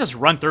completionist. I could just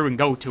run through and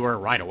go to her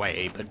right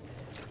away. But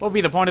what would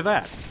be the point of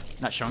that?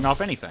 Not showing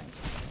off anything.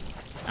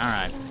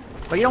 Alright.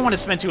 But you don't want to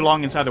spend too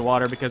long inside the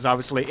water because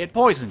obviously it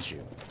poisons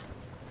you.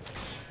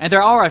 And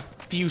there are a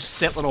few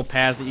set little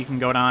paths that you can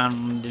go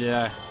down. Go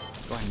ahead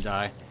and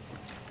die.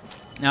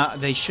 Now,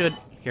 they should...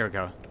 Here we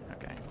go.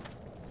 Okay.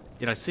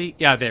 Did I see?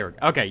 Yeah, there.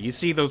 Okay, you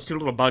see those 2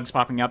 little bugs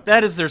popping up?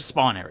 That is their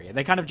spawn area.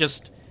 They kind of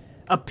just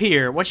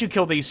appear. Once you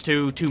kill these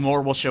 2, 2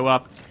 more will show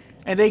up.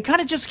 And they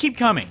kind of just keep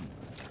coming.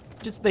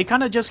 They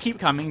kind of just keep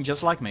coming,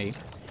 just like me.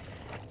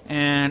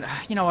 And,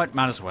 you know what?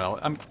 Might as well.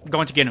 I'm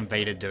going to get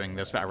invaded doing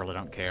this, but I really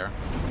don't care.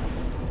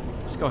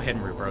 Let's go ahead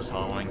and reverse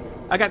hollowing.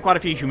 I got quite a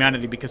few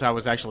humanity because I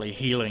was actually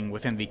healing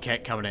within the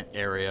Cat Covenant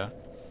area.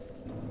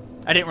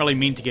 I didn't really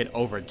mean to get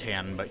over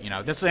 10, but, you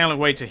know, that's the only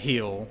way to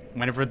heal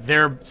whenever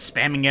they're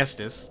spamming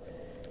Estus.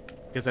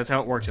 Because that's how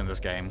it works in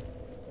this game.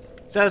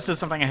 So this is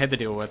something I had to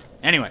deal with.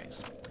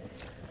 Anyways.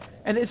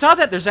 And it's odd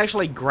that there's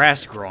actually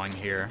grass growing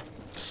here.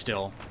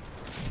 Still.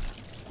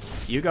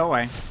 You go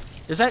away.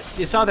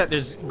 It's odd that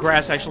there's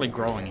grass actually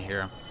growing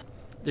here.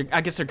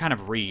 I guess they're kind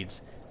of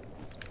reeds.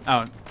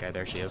 Oh, okay,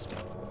 there she is.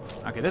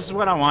 Okay, this is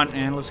what I want,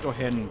 and let's go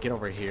ahead and get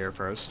over here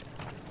first.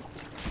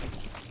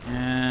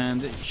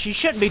 And she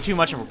shouldn't be too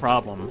much of a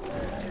problem.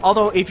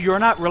 Although, if you're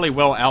not really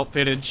well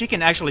outfitted, she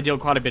can actually deal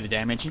quite a bit of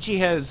damage, and she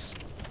has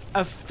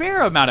a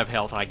fair amount of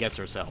health, I guess,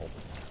 herself.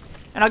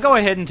 And I'll go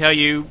ahead and tell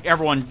you,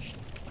 everyone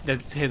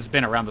that has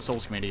been around the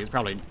Souls community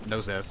probably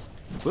knows this.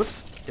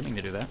 Whoops, didn't mean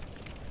to do that.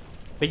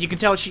 But you can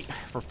tell she...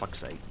 For fuck's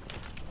sake.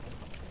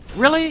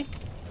 Really?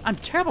 I'm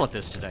terrible at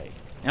this today.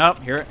 Oh,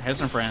 here, has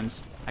some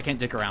friends. I can't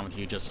dick around with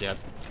you just yet.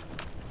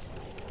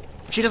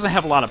 She doesn't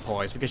have a lot of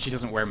poise because she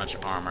doesn't wear much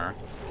armor.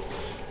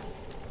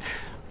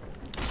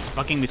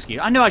 Fucking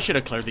mosquito. I know I should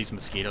have cleared these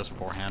mosquitoes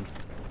beforehand.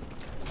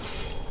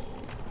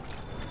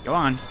 Go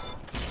on.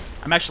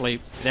 I'm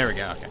actually... There we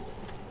go, okay.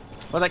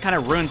 Well, that kind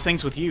of ruins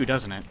things with you,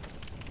 doesn't it?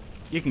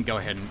 You can go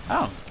ahead and...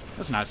 Oh,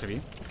 that's nice of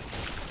you.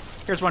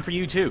 Here's one for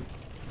you, too.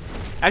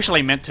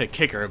 Actually meant to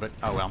kick her, but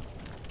oh well.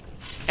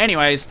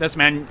 Anyways, that's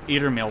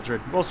Man-Eater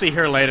Mildred. We'll see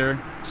her later,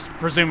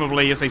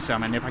 presumably as a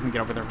summon, if I can get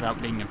over there without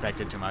being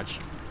infected too much.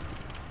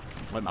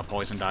 Let my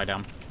poison die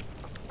down.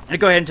 And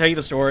go ahead and tell you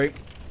the story.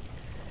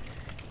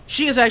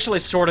 She is actually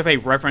sort of a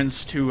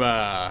reference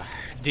to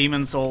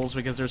Demon Souls,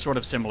 because they're sort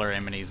of similar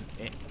enemies.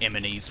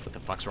 What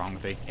the fuck's wrong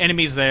with me?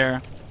 Enemies there.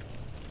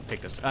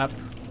 Pick this up.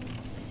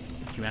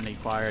 Humanity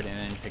acquired, and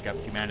then pick up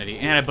humanity,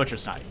 and a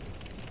butcher's knife.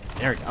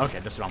 There we go. Okay,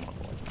 this is what I'm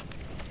looking for.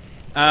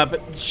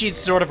 But she's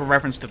sort of a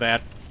reference to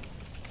that.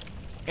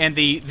 And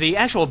the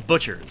actual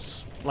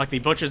butchers, like the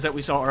butchers that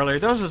we saw earlier,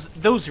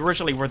 those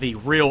originally were the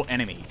real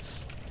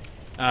enemies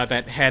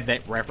that had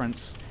that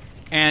reference.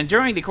 And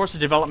during the course of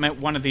development,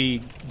 one of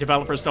the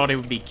developers thought it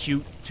would be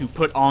cute to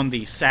put on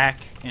the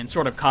sack and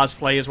sort of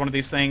cosplay as one of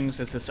these things,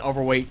 as this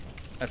overweight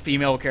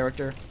female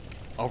character.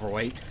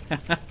 Overweight.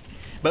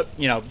 But,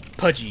 you know,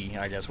 pudgy,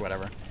 I guess,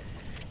 whatever.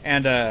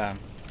 And,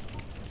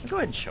 go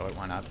ahead and show it,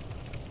 why not?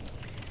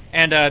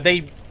 And,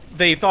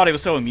 they thought it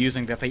was so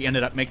amusing that they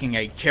ended up making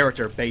a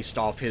character based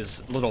off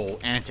his little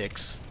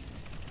antics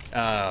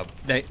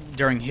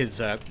during his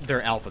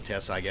their alpha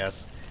test, I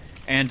guess.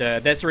 And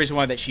that's the reason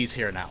why that she's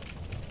here now.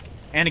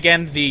 And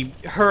again, the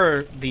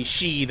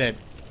she that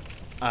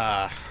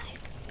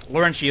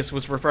Laurentius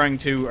was referring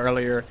to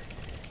earlier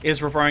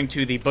is referring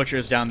to the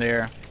butchers down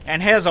there.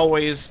 And as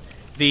always,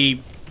 the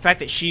fact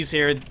that she's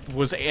here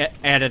was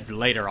added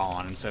later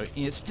on, so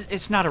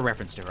it's not a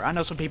reference to her. I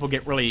know some people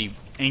get really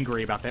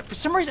angry about that. For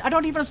some reason, I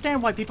don't even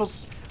understand why people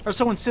are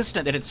so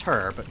insistent that it's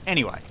her, but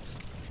anyways.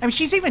 I mean,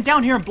 she's even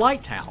down here in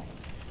Blighttown.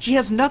 She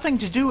has nothing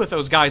to do with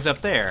those guys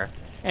up there,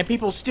 and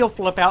people still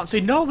flip out and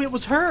say, no, it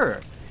was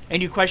her.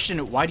 And you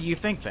question, why do you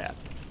think that?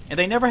 And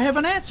they never have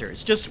an answer.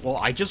 It's just, well,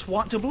 I just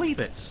want to believe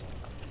it.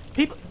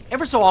 People,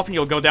 ever so often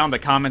you'll go down the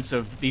comments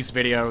of these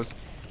videos,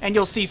 and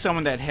you'll see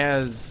someone that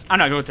has, I'm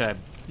not going to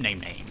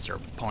name names or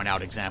point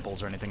out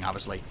examples or anything,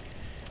 obviously,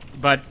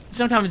 but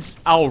sometimes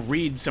I'll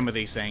read some of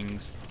these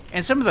things,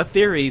 and some of the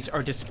theories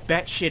are just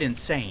batshit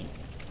insane.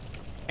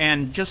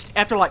 And just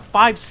after like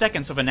 5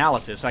 seconds of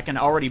analysis, I can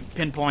already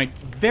pinpoint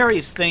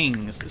various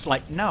things. It's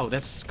like, no,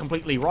 that's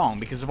completely wrong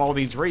because of all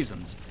these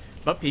reasons.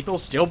 But people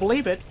still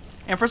believe it.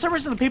 And for some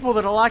reason, the people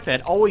that are like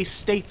that always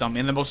state them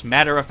in the most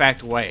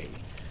matter-of-fact way.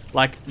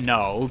 Like,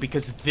 no,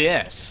 because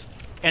this.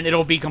 And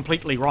it'll be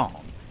completely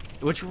wrong.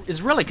 Which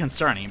is really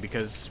concerning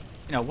because,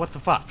 you know, what the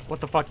fuck? What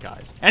the fuck,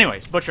 guys?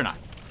 Anyways, butcher knife.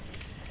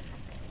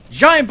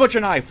 Giant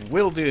butcher knife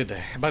wielded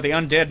by the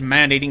undead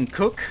man-eating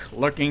cook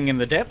lurking in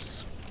the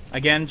depths.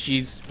 Again,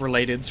 she's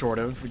related, sort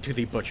of, to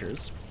the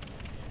butchers.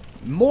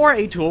 More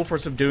a tool for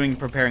subduing and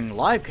preparing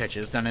live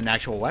catches than an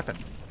actual weapon.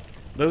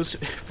 Those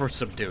for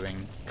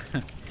subduing.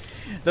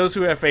 Those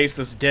who have faced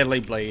this deadly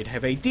blade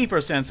have a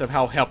deeper sense of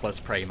how helpless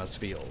prey must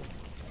feel.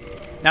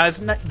 Now,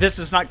 this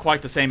is not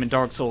quite the same in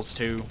Dark Souls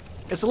 2.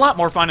 It's a lot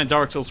more fun in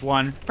Dark Souls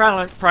 1,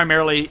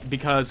 primarily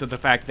because of the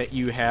fact that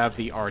you have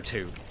the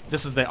R2.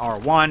 This is the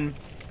R1,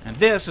 and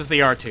this is the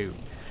R2.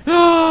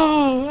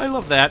 Oh, I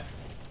love that.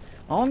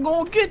 I'm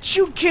gonna get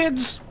you,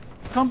 kids!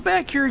 Come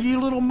back here, you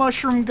little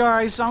mushroom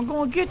guys. I'm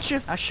gonna get you.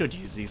 I should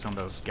use these on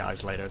those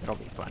guys later. That'll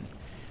be fun.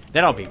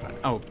 That'll be fun.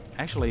 Oh,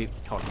 actually,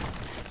 hold on.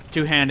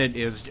 Two-handed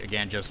is,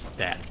 again, just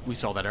that. We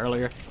saw that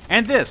earlier.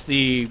 And this,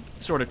 the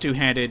sort of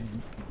two-handed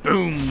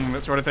boom,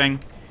 that sort of thing.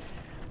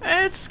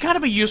 It's kind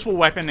of a useful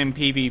weapon in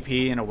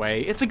PvP in a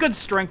way. It's a good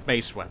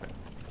strength-based weapon.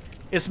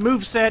 Its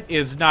moveset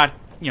is not,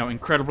 you know,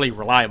 incredibly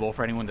reliable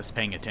for anyone that's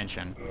paying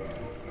attention.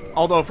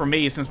 Although for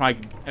me, since my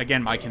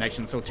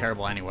connection's so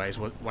terrible anyways,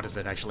 what does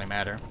it actually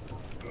matter?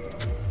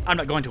 I'm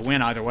not going to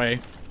win either way.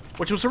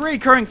 Which was a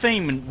recurring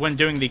theme when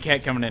doing the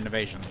Cat Covenant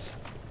invasions.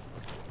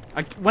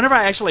 Whenever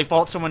I actually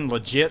fought someone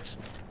legit,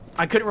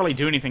 I couldn't really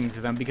do anything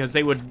to them because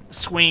they would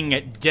swing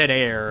at dead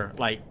air,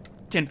 like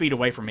 10 feet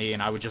away from me,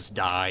 and I would just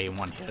die in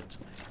one hit.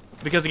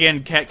 Because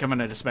again, Cat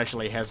Covenant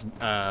especially has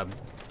well,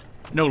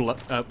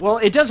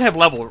 it does have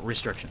level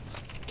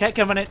restrictions. Cat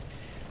Covenant,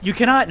 you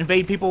cannot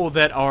invade people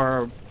that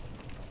are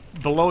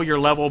below your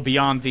level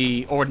beyond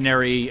the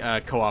ordinary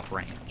co-op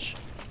range.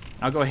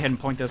 I'll go ahead and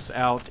point this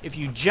out. If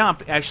you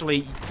jump,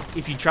 actually,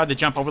 if you try to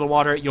jump over the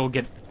water, you'll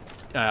get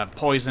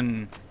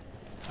poison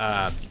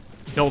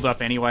build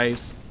up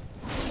anyways.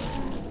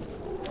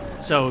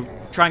 So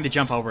trying to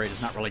jump over it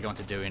is not really going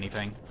to do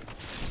anything.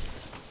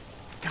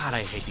 God,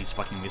 I hate these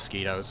fucking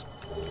mosquitoes.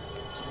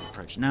 So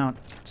approaching out.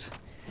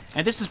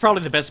 And this is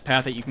probably the best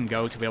path that you can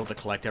go to be able to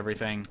collect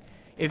everything.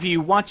 If you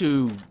want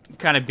to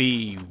kind of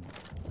be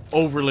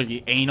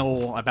overly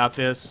anal about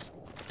this.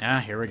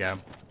 Here we go.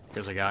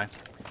 Here's a guy.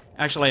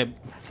 Actually, I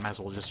might as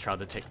well just try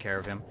to take care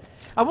of him.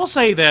 I will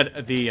say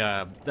that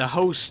the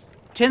host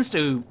tends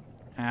to...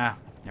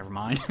 never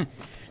mind.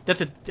 That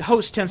the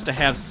host tends to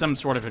have some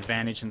sort of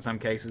advantage in some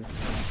cases.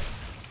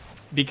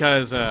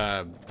 Because,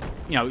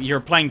 you know, you're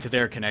playing to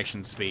their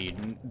connection speed.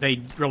 And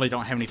they really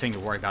don't have anything to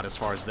worry about as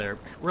far as their...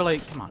 Really?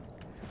 Come on.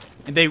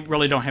 And they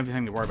really don't have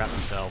anything to worry about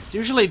themselves.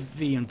 Usually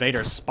the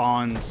invader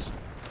spawns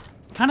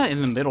kind of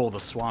in the middle of the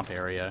swamp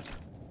area.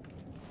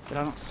 But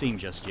I don't see him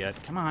just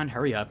yet. Come on,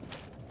 hurry up.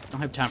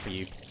 Don't have time for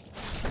you.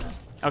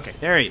 Okay,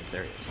 there he is,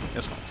 there he is.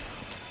 This one.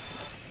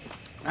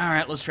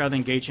 Alright, let's try to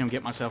engage him,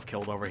 get myself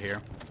killed over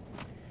here.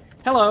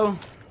 Hello.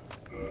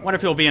 Wonder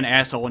if he'll be an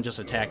asshole and just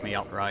attack me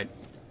outright.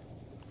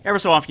 Ever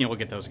so often you'll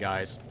get those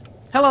guys.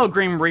 Hello,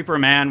 Grim Reaper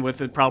man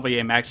with probably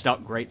a maxed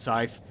out Great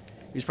Scythe.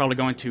 He's probably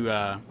going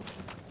to,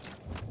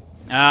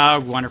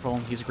 wonderful.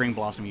 He's a Green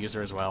Blossom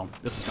user as well.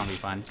 This is going to be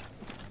fun.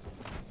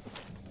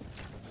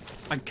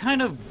 I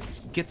kind of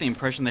get the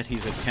impression that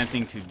he's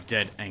attempting to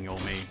dead angle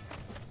me.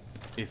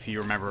 If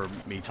you remember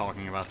me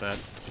talking about that.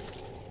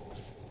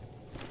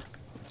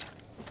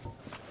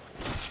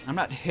 I'm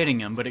not hitting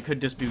him, but it could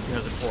just be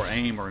because of poor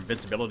aim or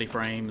invincibility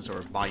frames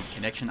or by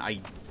connection. I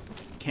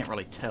can't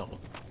really tell.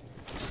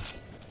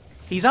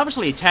 He's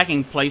obviously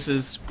attacking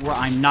places where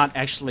I'm not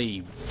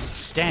actually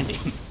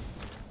standing.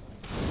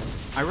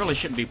 I really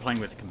shouldn't be playing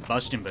with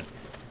combustion, but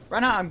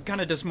right now I'm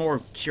kind of just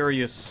more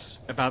curious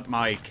about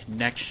my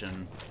connection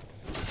and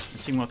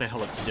seeing what the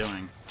hell it's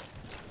doing.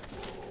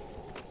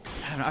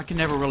 I don't know, I can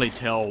never really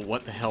tell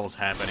what the hell's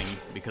happening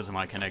because of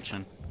my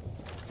connection.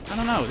 I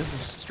don't know, this is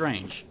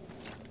strange.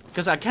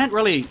 Because I can't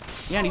really...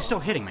 Yeah, and he's still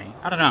hitting me.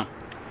 I don't know.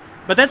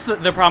 But that's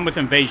the problem with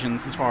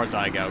invasions as far as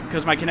I go,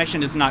 because my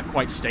connection is not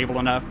quite stable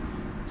enough.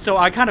 So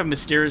I kind of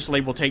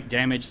mysteriously will take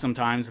damage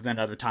sometimes, and then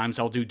other times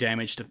I'll do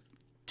damage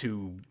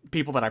to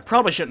people that I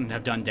probably shouldn't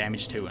have done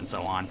damage to, and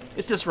so on.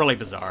 It's just really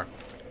bizarre.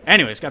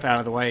 Anyways, got that out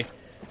of the way.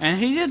 And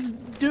he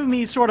did do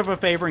me sort of a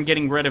favor in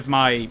getting rid of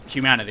my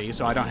humanity,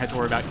 so I don't have to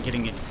worry about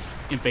getting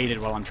invaded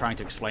while I'm trying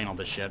to explain all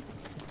this shit.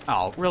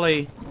 Oh,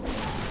 really?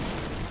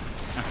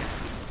 Okay.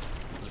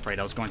 I was afraid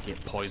I was going to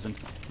get poisoned.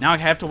 Now I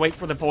have to wait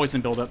for the poison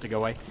buildup to go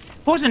away.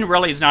 Poison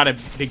really is not a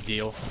big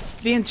deal.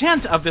 The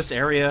intent of this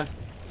area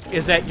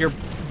is that you're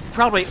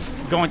probably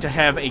going to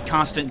have a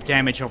constant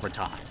damage over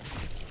time.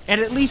 And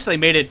at least they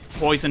made it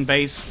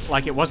poison-based,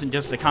 like it wasn't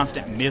just a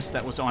constant miss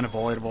that was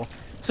unavoidable.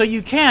 So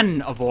you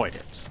can avoid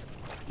it,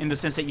 in the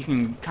sense that you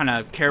can kind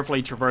of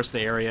carefully traverse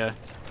the area.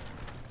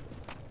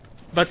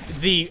 But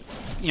the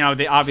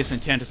obvious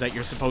intent is that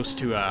you're supposed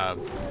to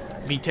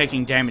be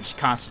taking damage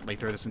constantly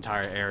through this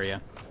entire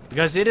area,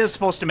 because it is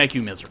supposed to make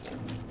you miserable.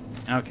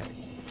 Okay.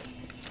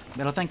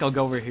 But I think I'll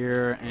go over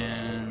here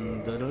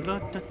and...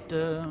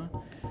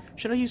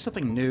 Should I use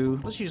something new?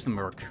 Let's use the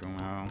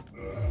Mercurio.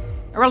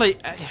 Really,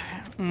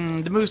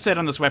 the moveset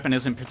on this weapon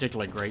isn't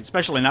particularly great,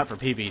 especially not for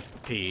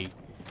PvP.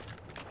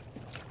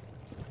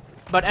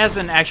 But as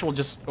an actual,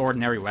 just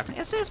ordinary weapon,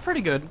 it's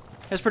pretty good.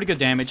 It has pretty good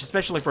damage,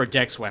 especially for a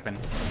dex weapon.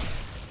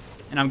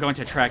 And I'm going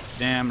to attract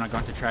them, and I'm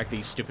going to attract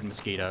these stupid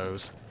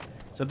mosquitoes.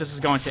 So this is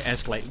going to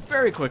escalate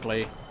very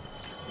quickly.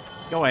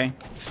 Go away.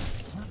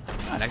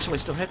 Oh, it actually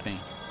still hit me.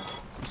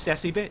 You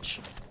sassy bitch.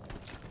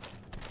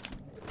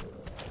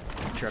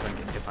 I'm sure I don't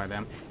get hit by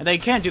them. And they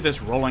can do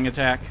this rolling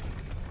attack.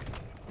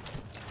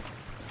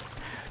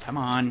 Come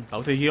on,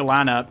 both of you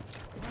line up.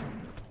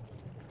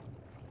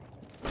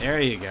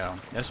 There you go.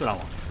 That's what I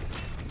want.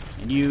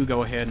 And you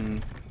go ahead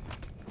and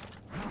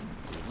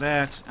do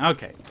that.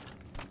 Okay.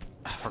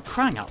 For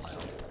crying out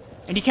loud.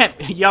 And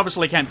you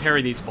obviously can't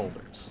parry these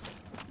boulders.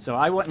 So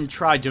I wouldn't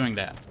try doing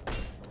that.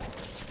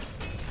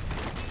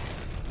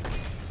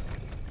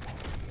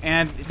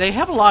 And they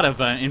have a lot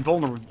of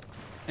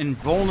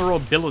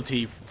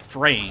invulnerability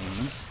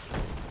frames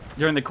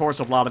during the course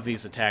of a lot of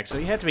these attacks, so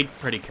you have to be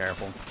pretty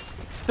careful.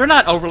 They're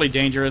not overly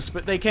dangerous,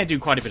 but they can do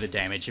quite a bit of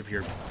damage if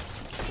you're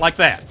like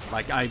that.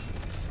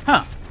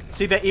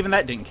 See, that even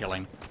that didn't kill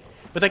him.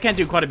 But they can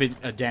do quite a bit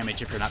of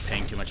damage if you're not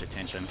paying too much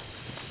attention.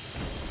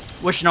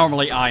 Which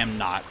normally I am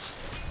not.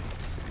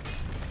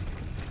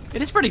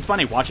 It is pretty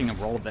funny watching them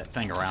roll that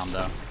thing around,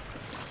 though.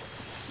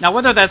 Now,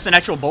 whether that's an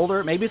actual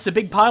boulder, maybe it's a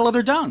big pile of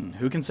their dung.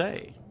 Who can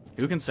say?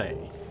 Who can say?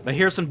 But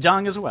here's some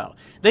dung as well.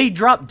 They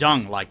drop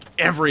dung, like,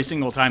 every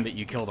single time that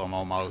you kill them,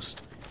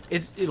 almost.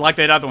 It's like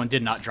that other one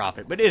did not drop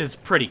it, but it is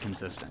pretty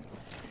consistent.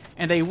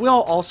 And they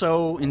will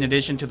also, in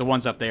addition to the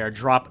ones up there,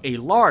 drop a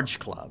large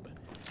club,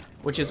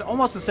 which is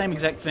almost the same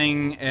exact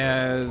thing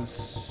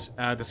as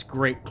this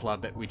great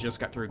club that we just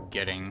got through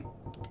getting.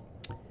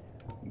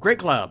 Great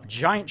club.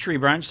 Giant tree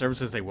branch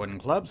serves as a wooden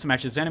club,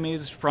 smashes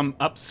enemies from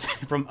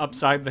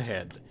upside the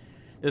head.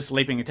 This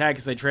leaping attack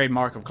is a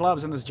trademark of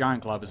clubs, and this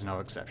giant club is no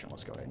exception.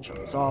 Let's go ahead and show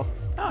this off.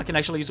 Oh, I can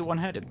actually use it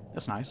one-handed.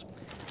 That's nice.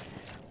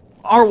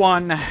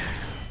 R1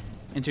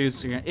 into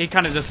it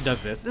kind of just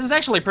does this. This is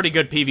actually a pretty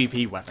good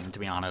PvP weapon, to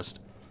be honest.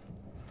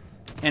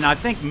 And I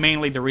think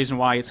mainly the reason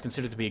why it's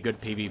considered to be a good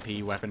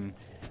PvP weapon,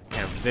 you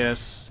have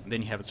this,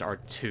 then you have its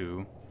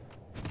R2.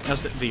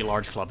 That's the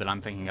large club that I'm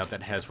thinking of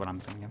that has what I'm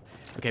thinking of.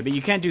 Okay, but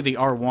you can't do the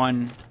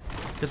R1.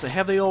 Does it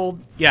have the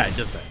old... Yeah, it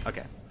does that.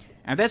 Okay.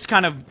 And that's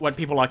kind of what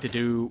people like to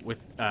do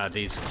with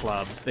these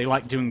clubs. They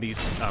like doing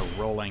these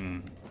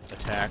rolling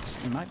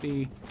attacks. It might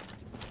be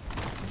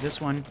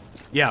this one.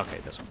 Yeah, okay,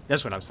 this one.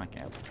 That's what I was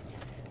thinking of.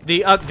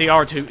 The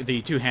R2,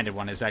 the two-handed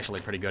one, is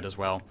actually pretty good as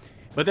well.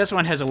 But this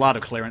one has a lot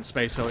of clearance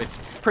space, so it's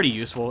pretty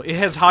useful. It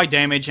has high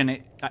damage, and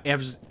it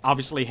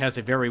obviously has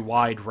a very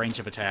wide range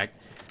of attack.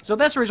 So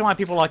that's the reason why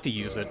people like to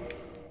use it.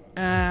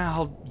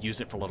 I'll use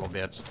it for a little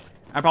bit.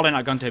 I'm probably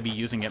not going to be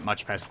using it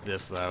much past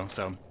this, though,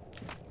 so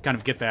kind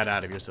of get that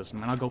out of your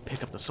system. And I'll go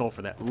pick up the soul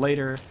for that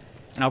later.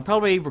 And I'll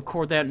probably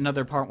record that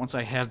another part once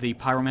I have the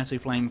Pyromancy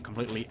Flame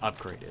completely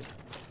upgraded.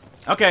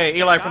 Okay,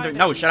 Eli from the...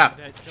 No, shut up.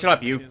 Shut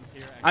up, you.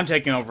 I'm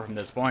taking over from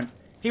this point.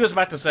 He was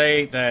about to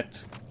say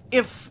that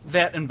if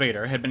that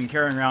invader had been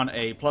carrying around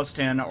a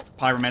 +10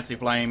 Pyromancy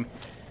Flame,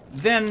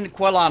 then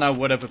Quelana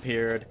would have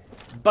appeared.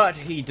 But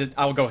he did...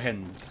 I'll go ahead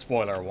and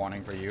spoiler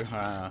warning for you.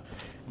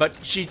 But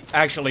she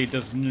actually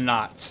does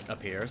not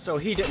appear, so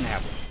he didn't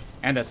have one.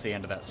 And that's the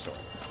end of that story.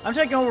 I'm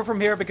taking over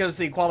from here because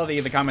the quality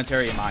of the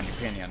commentary, in my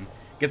opinion,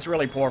 gets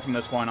really poor from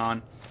this point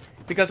on.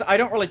 Because I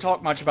don't really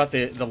talk much about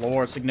the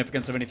lore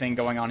significance of anything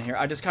going on here.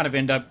 I just kind of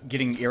end up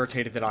getting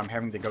irritated that I'm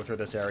having to go through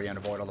this area and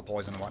avoid all the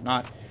poison and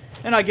whatnot.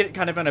 And I get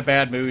kind of in a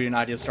bad mood and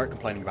I just start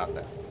complaining about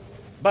that.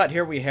 But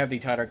here we have the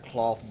tattered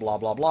cloth, blah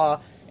blah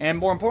blah, and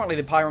more importantly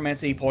the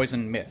Pyromancy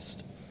Poison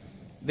Mist.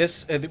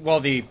 This, well,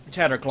 the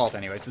tattered cloth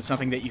anyways, is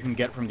something that you can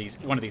get from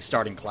one of these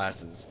starting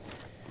classes.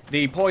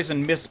 The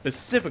Poison Mist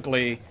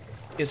specifically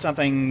is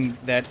something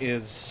that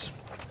is...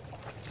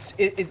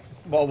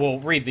 well, we'll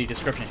read the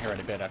description here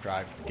in a bit after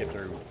I get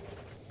through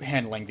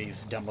handling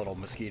these dumb little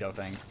mosquito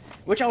things.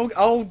 Which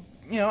I'll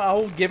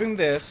give him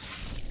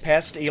this,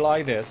 past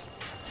Eli this.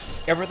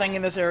 Everything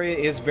in this area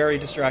is very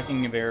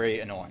distracting and very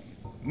annoying.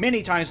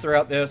 Many times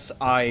throughout this,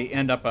 I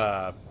end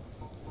up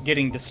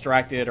getting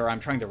distracted, or I'm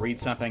trying to read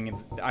something, and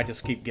I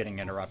just keep getting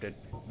interrupted.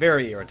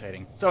 Very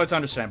irritating. So it's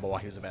understandable why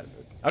he was in a bad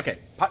mood. Okay,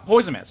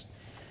 Poison Mist.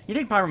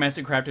 Unique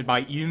pyromancy crafted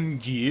by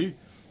Yunji,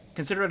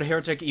 considered a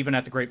heretic even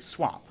at the Great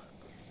Swamp.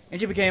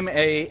 Yunji became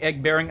a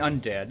egg-bearing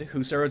undead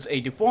who serves a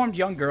deformed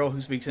young girl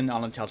who speaks an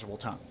unintelligible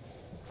tongue.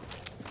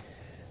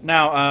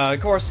 Now, of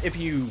course, if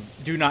you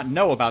do not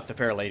know about the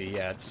Fair Lady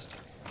yet,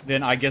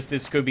 then I guess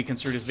this could be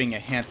construed as being a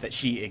hint that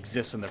she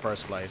exists in the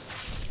first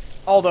place.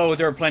 Although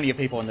there are plenty of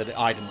people in the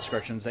item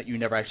descriptions that you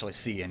never actually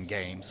see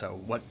in-game, so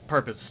what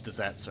purpose does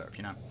that serve,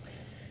 you know?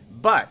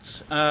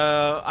 But,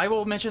 I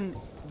will mention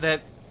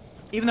that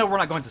even though we're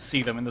not going to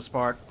see them in this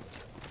part,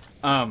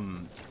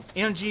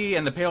 NG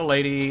and the Pale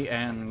Lady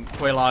and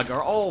Quelaag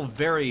are all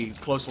very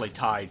closely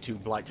tied to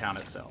Blighttown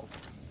itself.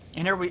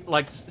 And here we,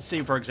 like,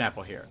 see for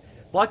example here.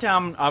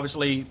 Blighttown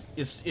obviously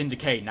is in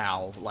decay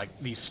now, like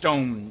these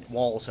stone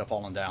walls have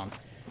fallen down.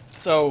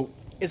 So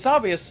it's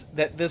obvious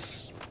that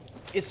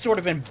it's sort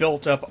of been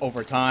built up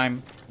over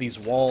time, these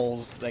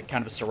walls that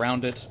kind of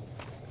surround it.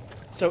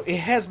 So it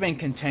has been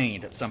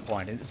contained at some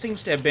point, and it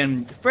seems to have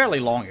been fairly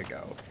long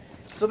ago.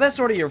 So that's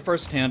sort of your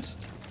first hint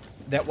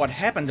that what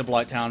happened to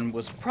Blighttown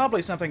was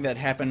probably something that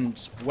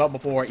happened well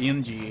before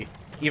NG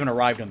even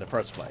arrived in the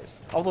first place.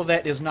 Although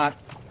that is not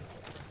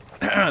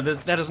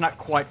that is not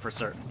quite for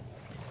certain.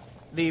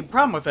 The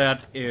problem with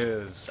that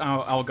is,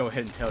 I'll go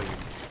ahead and tell you,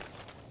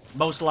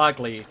 most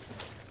likely,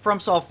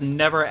 FromSoft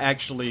never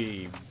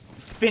actually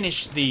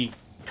finished the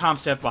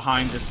concept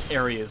behind this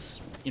area's,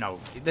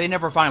 they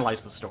never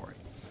finalized the story.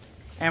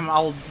 And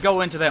I'll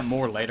go into that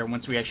more later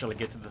once we actually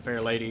get to the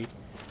Fair Lady,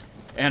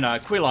 and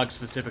Quelaag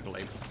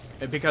specifically,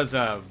 because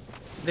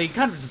they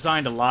kind of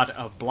designed a lot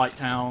of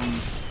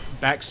Blighttown's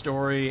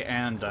backstory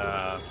and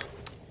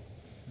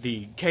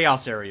the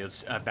Chaos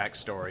area's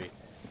backstory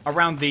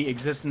around the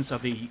existence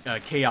of the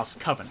Chaos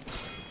Covenant.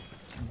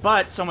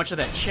 But so much of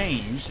that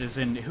changed as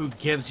in who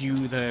gives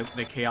you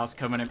the Chaos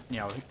Covenant,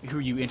 who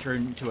you enter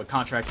into a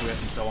contract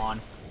with and so on.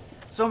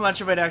 So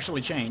much of it actually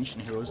changed,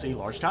 and here was the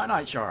large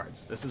Titanite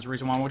shards. This is the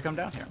reason why I would come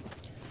down here.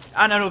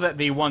 I know that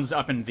the ones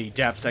up in the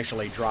depths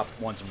actually drop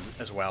ones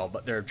as well,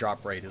 but their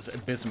drop rate is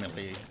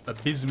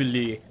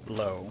abysmally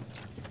low.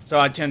 So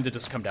I tend to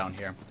just come down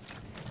here.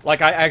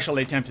 Like, I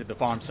actually attempted to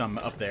farm some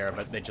up there,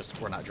 but they just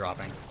were not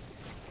dropping.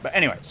 But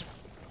anyways.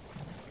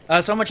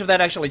 So much of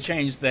that actually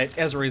changed that,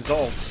 as a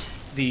result,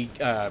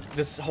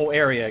 this whole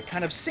area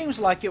kind of seems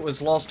like it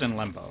was lost in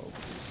limbo.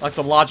 Like,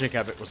 the logic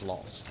of it was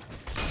lost.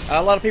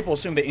 A lot of people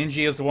assume that NG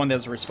is the one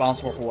that's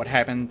responsible for what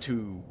happened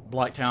to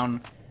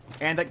Blighttown,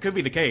 and that could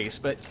be the case,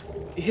 but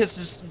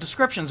his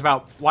descriptions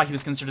about why he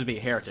was considered to be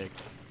a heretic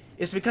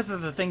is because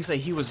of the things that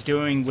he was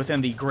doing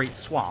within the Great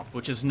Swamp,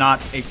 which is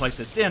not a place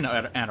that's in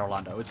Anor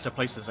Londo, it's a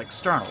place that's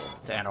external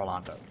to Anor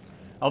Londo.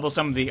 Although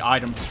some of the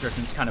item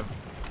descriptions kind of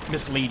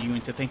mislead you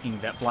into thinking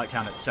that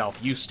Blighttown itself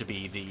used to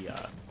be the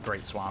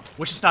Great Swamp,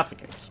 which is not the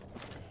case.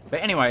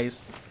 But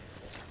anyways,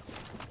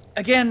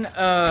 again,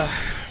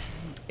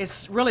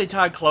 it's really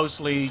tied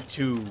closely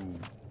to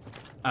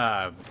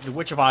the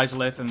Witch of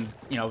Izalith and,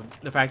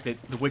 the fact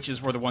that the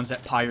witches were the ones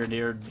that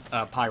pioneered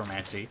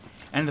pyromancy,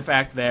 and the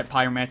fact that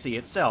pyromancy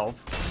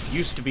itself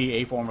used to be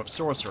a form of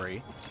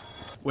sorcery,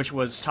 which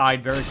was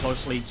tied very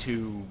closely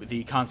to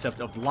the concept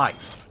of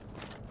life.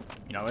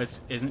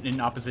 It's in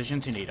opposition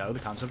to Nito, the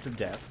concept of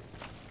death.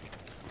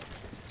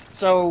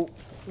 So,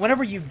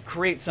 whenever you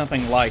create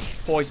something like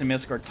Poison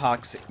Mist or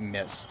Toxic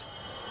Mist,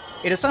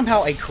 it is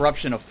somehow a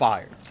corruption of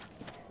fire.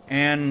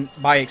 And,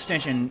 by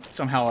extension,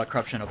 somehow a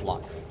corruption of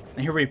life.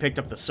 And here we picked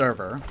up the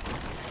server,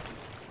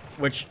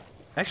 which,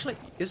 actually,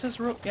 is this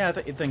real? Yeah, I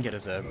think it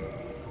is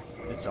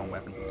its own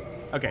weapon.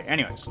 Okay,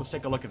 anyways, let's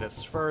take a look at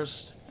this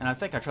first, and I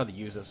think I tried to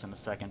use this in a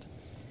second.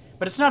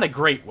 But it's not a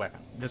great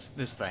weapon, this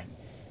thing.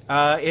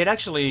 It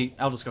actually,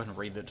 I'll just go ahead and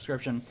read the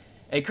description.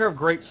 A curved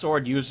great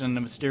sword used in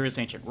the mysterious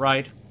ancient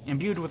rite,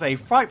 imbued with a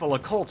frightful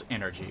occult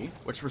energy,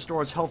 which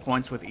restores health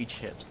points with each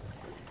hit.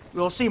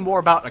 We'll see more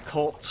about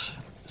occult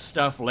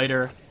stuff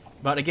later,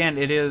 but again,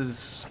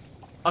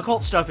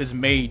 occult stuff is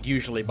made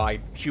usually by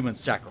human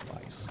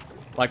sacrifice.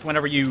 Like,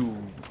 whenever you...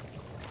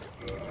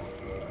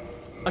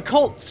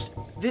 Occults...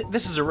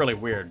 This is a really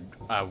weird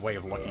way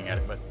of looking at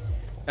it, but...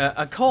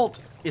 occult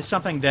is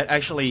something that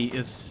actually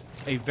is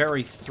a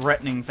very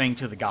threatening thing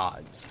to the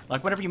gods.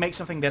 Like, whenever you make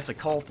something that's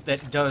occult,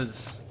 that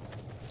does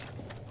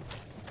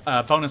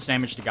bonus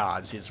damage to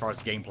gods, as far as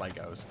gameplay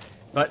goes.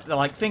 But,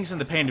 like, things in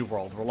the Painted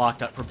World were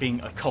locked up for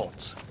being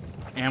occult.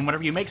 And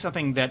whenever you make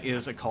something that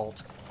is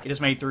occult, it is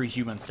made through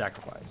human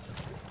sacrifice.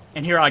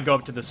 And here I go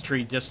up to this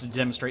tree just to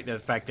demonstrate the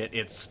fact that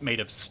it's made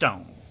of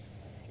stone.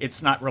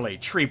 It's not really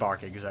tree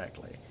bark,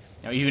 exactly.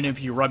 Even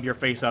if you rub your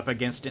face up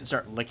against it and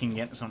start licking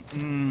it,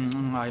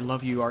 some, I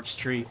love you, Arch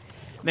Tree,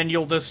 then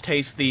you'll just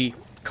taste the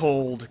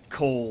cold,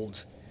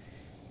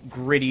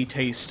 gritty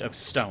taste of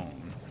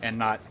stone, and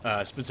not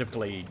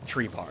specifically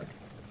tree bark.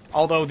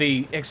 Although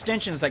the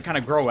extensions that kind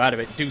of grow out of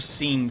it do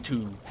seem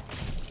to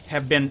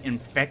have been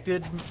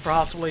infected,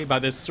 possibly, by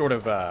this sort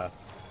of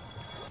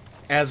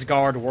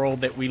Asgard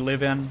world that we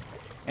live in.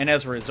 And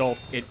as a result,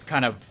 it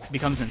kind of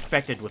becomes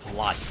infected with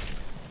life.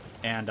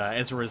 And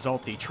as a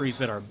result, the trees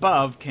that are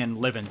above can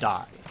live and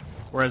die.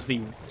 Whereas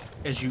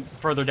as you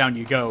further down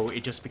you go,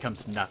 it just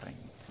becomes nothing.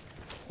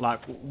 Like,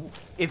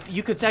 if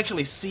you could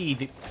actually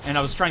see and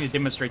I was trying to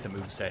demonstrate the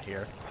moveset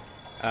here,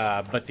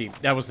 but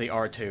that was the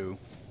R2,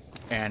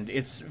 and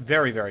it's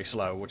very, very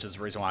slow, which is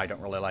the reason why I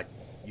don't really like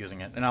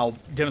using it. And I'll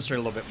demonstrate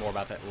a little bit more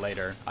about that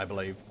later, I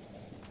believe.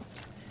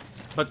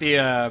 But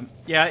yeah,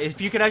 if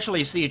you could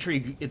actually see a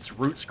tree, its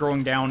roots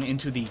growing down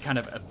into the kind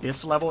of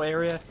abyss level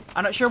area,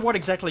 I'm not sure what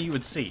exactly you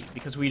would see,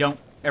 because we don't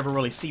ever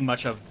really see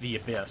much of the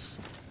abyss,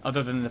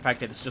 other than the fact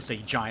that it's just a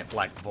giant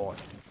black void.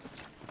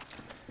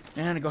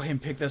 And I'll go ahead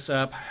and pick this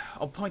up.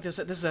 I'll point this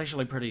at. This is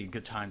actually a pretty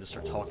good time to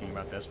start talking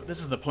about this, but this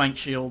is the plank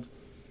shield.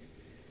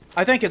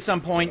 I think at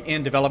some point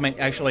in development,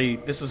 actually,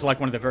 this is like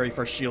one of the very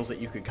first shields that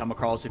you could come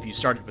across if you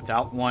started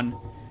without one.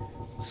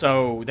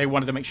 So they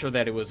wanted to make sure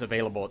that it was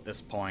available at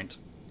this point.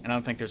 And I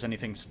don't think there's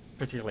anything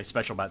particularly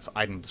special about its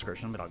item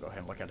description, but I'll go ahead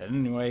and look at it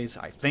anyways,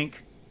 I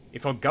think.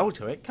 If I'll go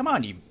to it. Come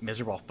on, you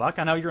miserable fuck.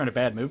 I know you're in a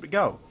bad mood, but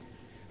go.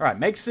 Alright,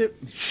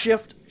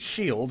 makeshift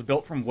shield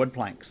built from wood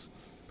planks.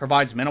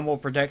 Provides minimal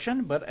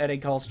protection, but at a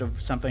cost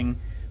of something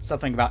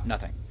about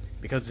nothing.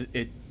 Because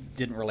it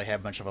didn't really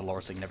have much of a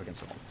lore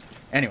significance at all.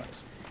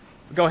 Anyways,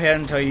 we'll go ahead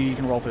and tell you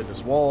can roll through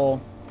this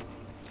wall.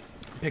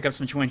 Pick up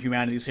some twin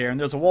humanities here. And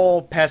there's a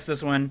wall past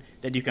this one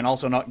that you can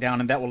also knock down,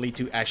 and that will lead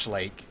to Ash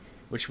Lake,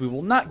 which we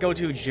will not go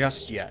to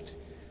just yet.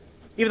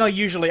 Even though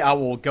usually I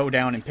will go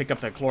down and pick up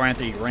the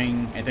Chloranthy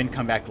ring and then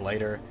come back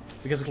later,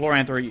 because the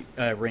Chloranthy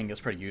ring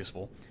is pretty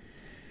useful.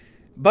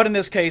 But in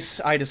this case,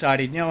 I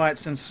decided, you know what,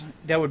 since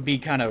that would be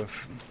kind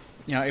of,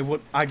 you know,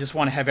 I just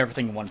want to have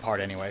everything in one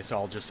part anyway, so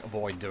I'll just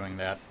avoid doing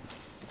that.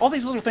 All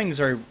these little things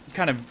are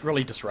kind of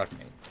really disrupt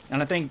me.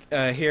 And I think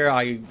here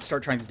I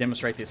start trying to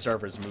demonstrate the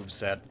server's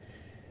moveset.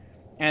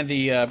 And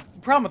the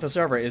problem with the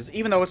server is,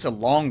 even though it's a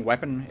long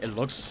weapon, it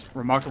looks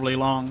remarkably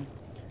long,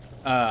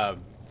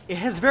 it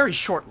has very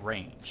short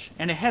range,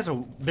 and it has a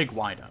big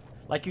windup.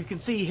 Like, you can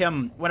see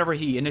him, whenever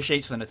he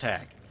initiates an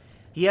attack,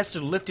 he has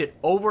to lift it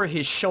over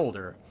his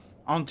shoulder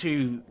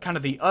onto kind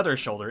of the other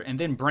shoulder, and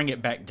then bring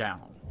it back down.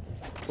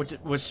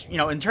 Which, you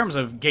know, in terms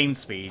of game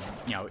speed,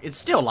 you know, it's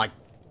still like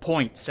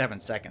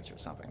 0.7 seconds or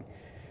something.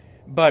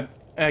 But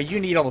you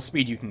need all the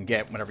speed you can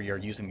get whenever you're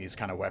using these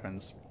kind of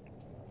weapons.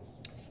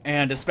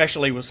 And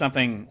especially with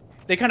something...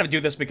 They kind of do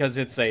this because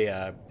it's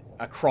a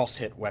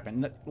cross-hit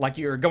weapon, like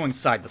you're going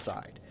side to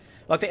side.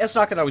 Like the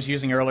S-Stock that I was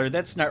using earlier,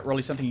 that's not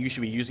really something you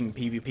should be using in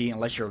PvP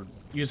unless you're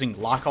using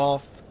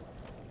lock-off.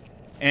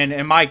 And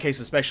in my case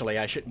especially,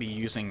 I shouldn't be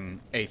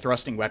using a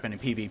thrusting weapon in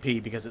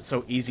PvP because it's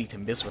so easy to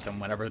miss with them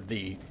whenever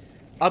the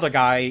other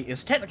guy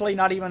is technically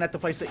not even at the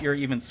place that you're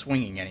even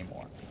swinging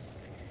anymore.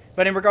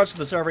 But in regards to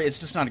the server, it's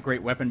just not a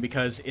great weapon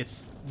because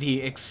it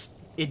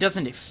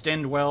doesn't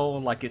extend well,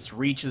 like its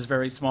reach is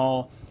very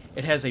small.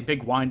 It has a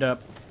big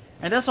windup.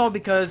 And that's all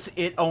because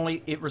it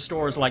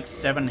restores like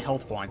 7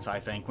 health points, I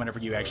think, whenever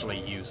you actually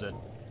use it.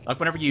 Like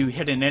whenever you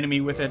hit an enemy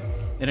with it,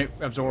 then it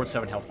absorbs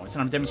 7 health points.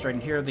 And I'm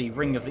demonstrating here the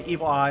Ring of the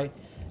Evil Eye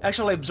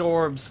actually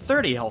absorbs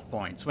 30 health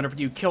points whenever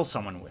you kill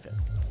someone with it.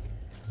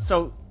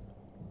 So,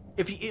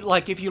 if you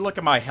look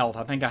at my health,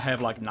 I think I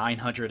have like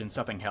 900 and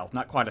something health,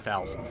 not quite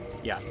 1,000.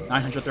 Yeah,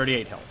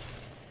 938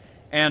 health.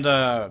 And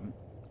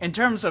in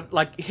terms of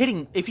like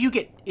hitting, if you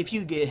get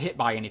hit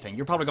by anything,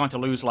 you're probably going to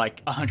lose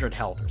like 100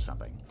 health or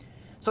something.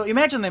 So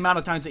imagine the amount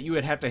of times that you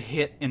would have to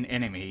hit an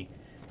enemy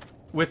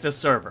with the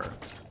server,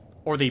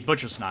 or the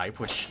Butcher's Knife,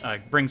 which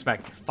brings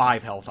back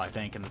 5 health, I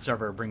think, and the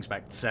server brings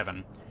back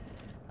 7.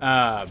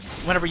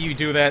 Whenever you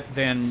do that,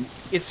 then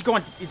it's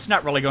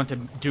not really going to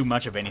do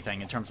much of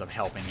anything in terms of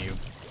helping you.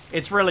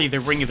 It's really the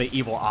Ring of the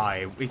Evil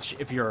Eye, which,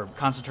 if you're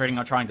concentrating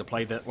on trying to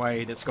play that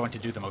way, that's going to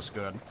do the most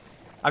good.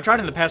 I've tried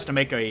in the past to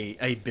make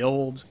a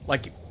build,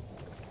 like,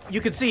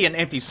 you could see an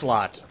empty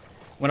slot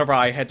whenever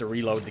I had to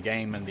reload the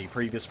game in the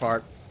previous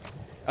part.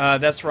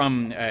 That's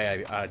from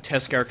a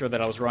test character that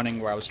I was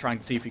running, where I was trying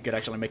to see if you could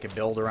actually make a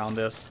build around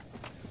this,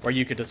 where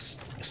you could just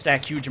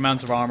stack huge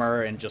amounts of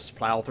armor and just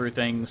plow through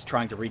things,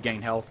 trying to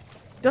regain health.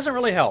 Doesn't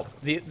really help.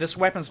 This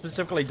weapon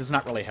specifically does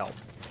not really help.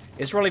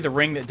 It's really the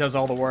ring that does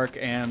all the work,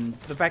 and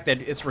the fact that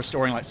it's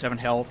restoring like 7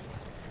 health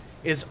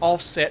is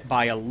offset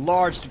by a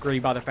large degree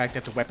by the fact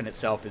that the weapon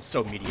itself is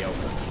so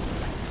mediocre.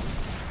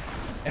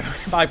 And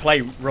my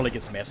play really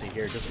gets messy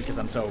here, just because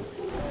I'm so...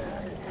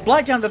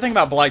 Blighttown, the thing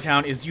about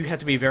Blighttown is you have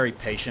to be very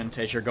patient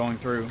as you're going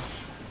through.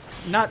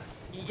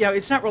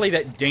 It's not really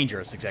that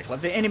dangerous, exactly.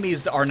 The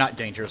enemies are not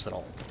dangerous at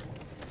all.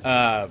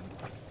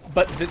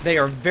 But they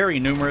are very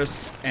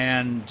numerous,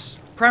 and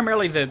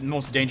primarily the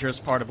most dangerous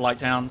part of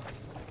Blighttown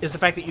is the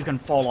fact that you can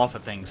fall off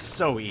of things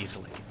so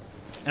easily.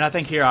 And I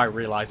think here I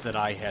realized that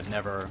I had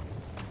never...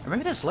 Or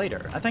maybe that's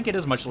later. I think it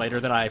is much later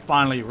that I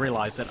finally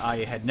realized that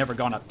I had never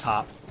gone up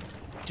top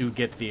to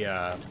get the...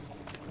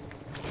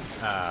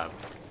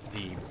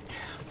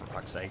 for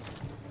fuck's sake.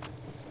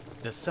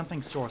 The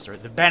something sorcerer.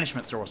 The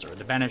banishment sorcerer.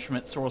 The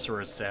banishment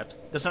sorcerer's set.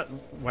 That's not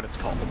what it's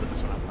called, but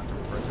that's what I want to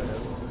refer to it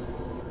as.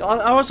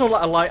 I also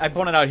like, I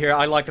pointed out here,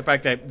 I like the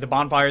fact that the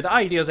bonfire, the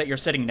idea is that you're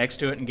sitting next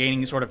to it and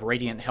gaining sort of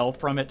radiant health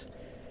from it.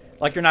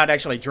 Like, you're not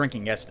actually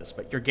drinking Estus,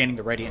 but you're gaining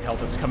the radiant health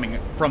that's coming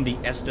from the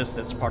Estus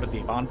that's part of the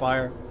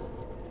bonfire.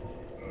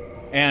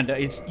 And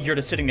you're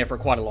just sitting there for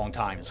quite a long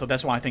time, so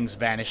that's why things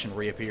vanish and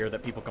reappear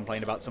that people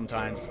complain about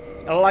sometimes.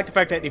 And I like the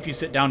fact that if you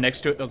sit down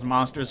next to it, those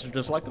monsters are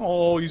just like,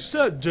 oh, you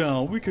sat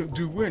down, we can't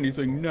do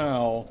anything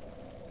now.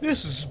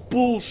 This is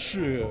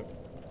bullshit.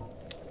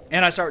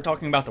 And I start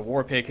talking about the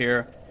war pig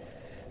here.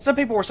 Some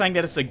people were saying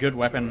that it's a good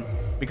weapon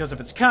because of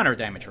its counter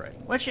damage rating,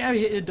 which, yeah,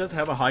 it does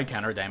have a high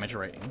counter damage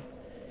rating.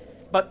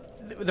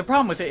 But the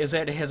problem with it is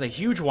that it has a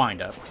huge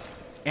windup,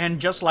 and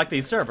just like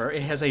the server,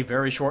 it has a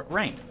very short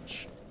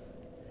range.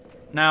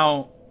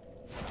 Now,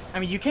 I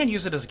mean, you can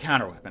use it as a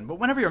counter weapon, but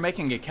whenever you're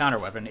making a counter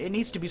weapon, it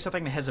needs to be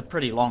something that has a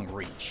pretty long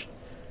reach.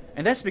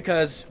 And that's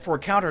because for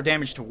counter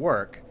damage to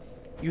work,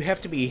 you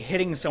have to be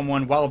hitting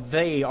someone while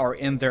they are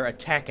in their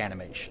attack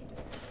animation.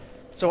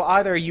 So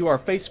either you are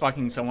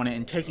face-fucking someone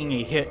and taking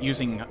a hit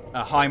using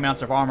high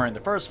amounts of armor in the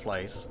first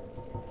place,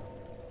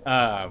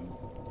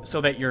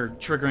 so that you're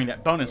triggering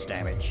that bonus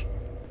damage,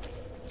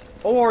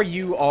 or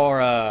you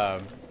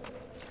are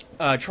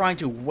trying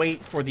to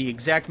wait for the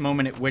exact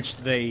moment at which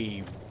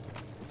they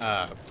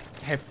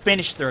have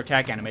finished their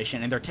attack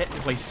animation and they're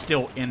technically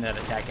still in that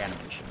attack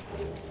animation.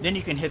 Then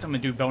you can hit them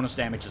and do bonus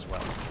damage as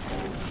well.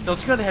 So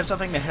it's good to have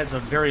something that has a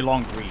very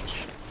long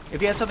reach.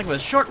 If you have something with a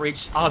short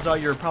reach, odds are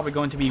you're probably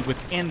going to be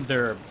within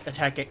their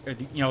attack, or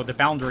the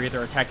boundary of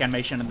their attack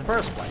animation in the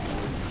first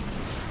place.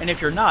 And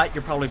if you're not,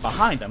 you're probably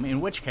behind them,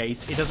 in which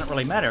case, it doesn't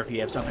really matter if you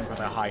have something with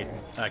a high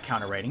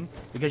counter rating,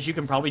 because you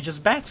can probably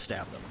just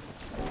backstab them.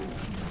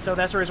 So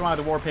that's the reason why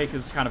the War Pick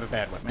is kind of a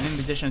bad weapon, in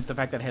addition to the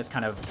fact that it has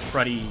kind of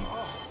cruddy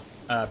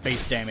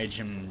base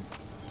damage and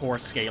poor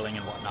scaling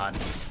and whatnot.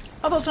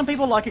 Although some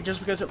people like it just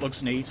because it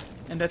looks neat,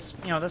 and that's,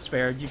 that's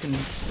fair. You can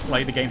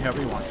play the game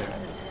however you want to.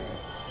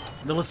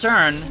 The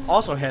Lucerne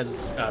also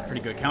has a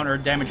pretty good counter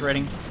damage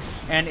rating,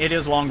 and it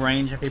is long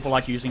range, and people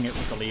like using it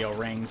with the Leo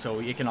ring, so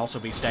it can also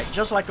be stacked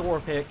just like the War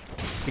Pick,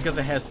 because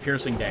it has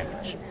piercing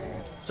damage.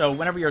 So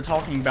whenever you're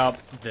talking about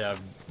the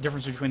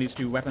difference between these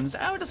two weapons,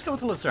 I would just go with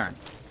the Lucerne.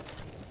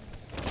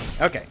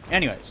 Okay,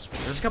 anyways,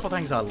 there's a couple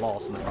things I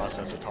lost in the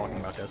process of talking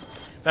about this.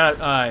 But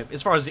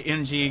as far as the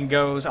NG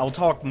goes, I'll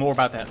talk more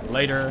about that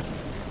later,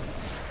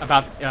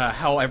 about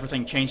how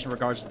everything changed in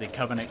regards to the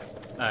Covenant,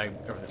 the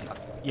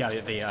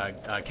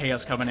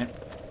Chaos Covenant.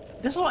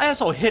 This little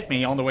asshole hit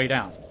me on the way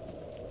down.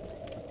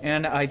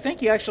 And I think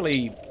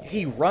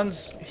he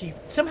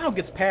somehow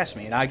gets past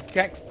me, and I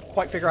can't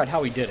quite figure out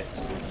how he did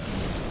it.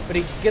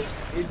 But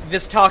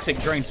this toxic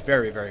drains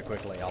very, very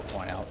quickly, I'll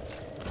point out.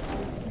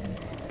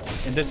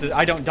 And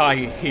I don't die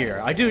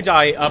here. I do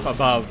die up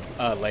above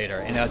later,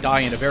 and I die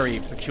in a very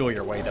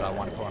peculiar way that I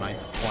want to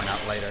point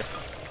out later.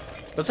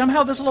 But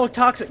somehow this little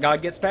toxic guy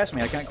gets past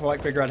me. I can't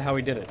quite figure out how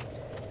he did it.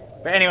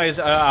 But anyways,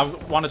 I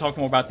want to talk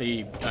more about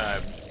the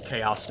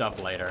chaos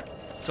stuff later.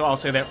 So I'll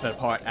say that for the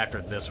part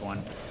after this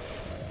one.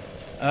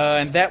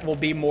 And that will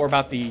be more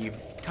about the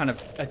kind of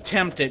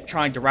attempt at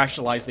trying to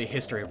rationalize the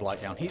history of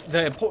Blighttown.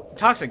 The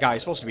toxic guy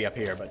is supposed to be up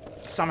here,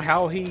 but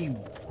somehow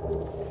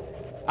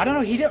I don't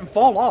know, he didn't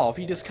fall off,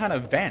 he just kind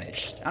of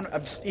vanished. I'm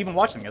even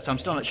watching this, I'm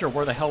still not sure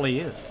where the hell he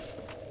is.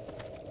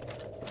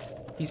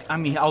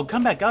 I'll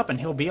come back up and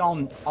he'll be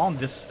on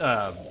this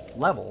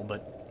level,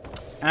 but...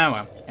 oh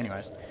well,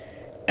 anyways.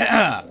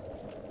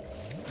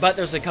 But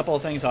there's a couple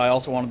of things I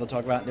also wanted to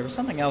talk about. There was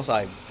something else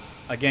I,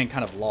 again,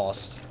 kind of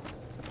lost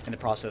in the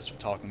process of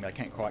talking, but I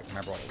can't quite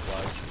remember what it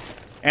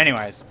was.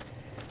 Anyways.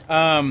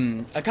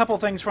 A couple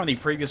of things from the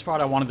previous part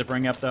I wanted to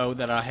bring up, though,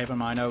 that I have in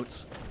my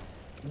notes.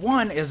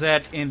 One is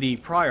that in the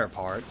prior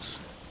parts,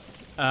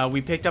 we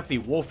picked up the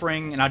wolf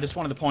ring, and I just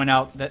wanted to point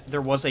out that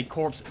there was a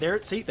corpse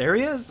there. See, there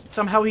he is.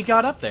 Somehow he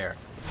got up there.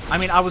 I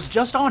mean, I was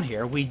just on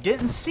here. We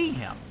didn't see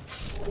him.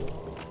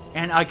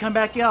 And I come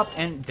back up,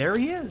 and there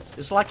he is.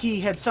 It's like he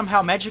had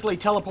somehow magically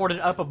teleported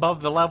up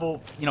above the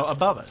level,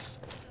 above us.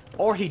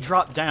 Or he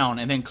dropped down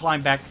and then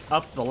climbed back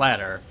up the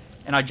ladder,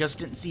 and I just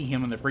didn't see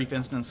him in the brief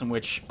instance in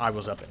which I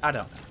was up. I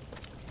don't know.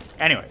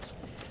 Anyways.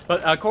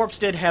 But corpse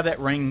did have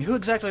that ring. Who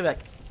exactly that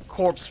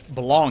corpse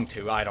belonged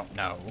to, I don't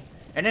know.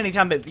 And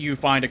anytime that you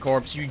find a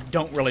corpse, you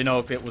don't really know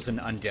if it was an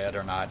undead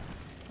or not.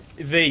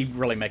 They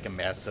really make a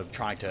mess of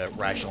trying to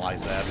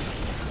rationalize that.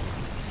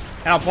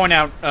 And I'll point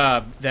out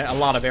that a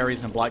lot of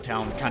areas in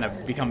Blighttown kind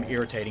of become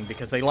irritating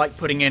because they like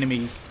putting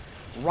enemies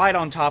right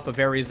on top of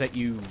areas that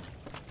you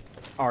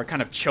are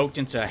kind of choked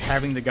into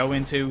having to go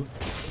into,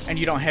 and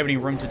you don't have any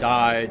room to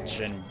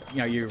dodge, and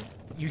you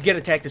get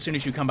attacked as soon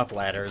as you come up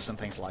ladders and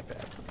things like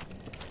that.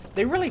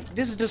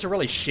 This is just a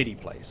really shitty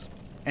place.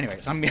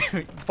 Anyways, I'm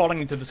falling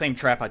into the same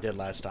trap I did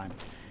last time.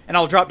 And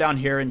I'll drop down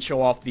here and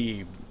show off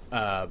the,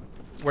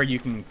 where you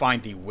can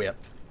find the whip.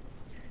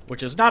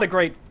 Which is not a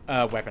great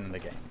weapon in the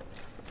game.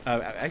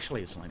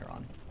 Actually, it's later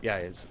on. Yeah,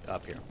 it's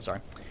up here. Sorry.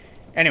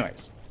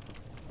 Anyways.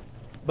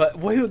 But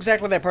who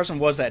exactly that person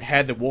was that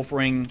had the wolf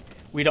ring,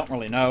 we don't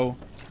really know.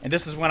 And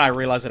this is when I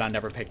realized that I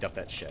never picked up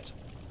that shit.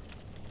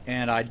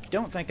 And I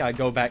don't think I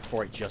go back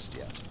for it just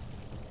yet.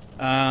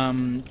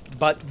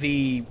 But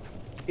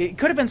it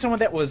could have been someone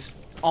that was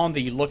on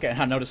the lookout.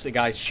 I noticed the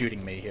guy's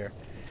shooting me here.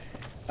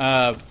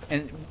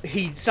 And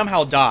he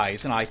somehow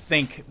dies, and I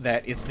think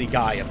that it's the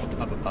guy up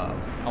above.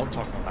 I'll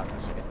talk about that in a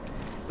second.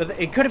 But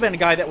it could have been a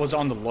guy that was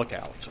on the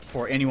lookout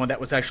for anyone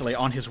that was actually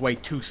on his way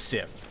to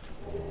Sif.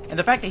 And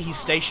the fact that he's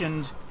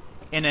stationed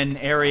in an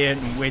area in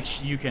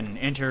which you can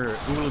enter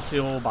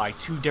Ulasil by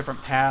 2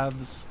 different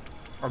paths,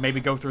 or maybe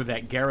go through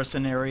that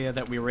garrison area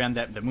that we were in,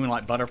 that the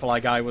Moonlight Butterfly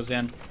guy was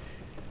in.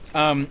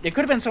 It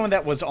could have been someone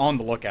that was on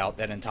the lookout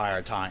that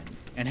entire time,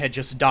 and had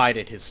just died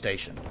at his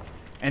station.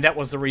 And that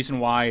was the reason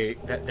why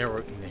that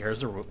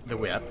here's the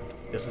whip.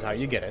 This is how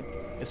you get it.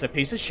 It's a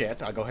piece of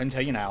shit, I'll go ahead and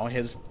tell you now. It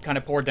has kind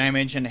of poor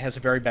damage, and it has a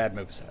very bad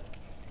moveset.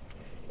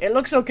 It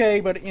looks okay,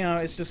 but, you know,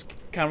 it's just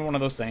kind of one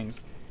of those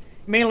things.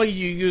 Mainly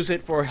you use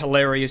it for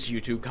hilarious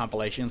YouTube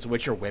compilations,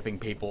 which are whipping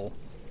people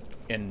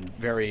in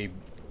very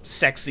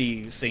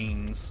sexy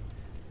scenes,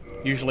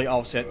 usually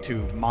offset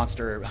to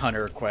Monster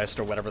Hunter Quest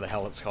or whatever the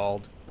hell it's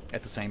called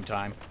at the same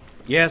time.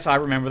 Yes, I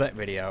remember that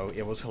video.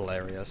 It was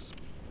hilarious.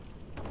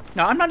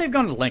 Now, I'm not even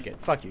going to link it.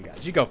 Fuck you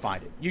guys. You go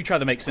find it. You try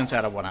to make sense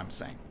out of what I'm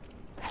saying.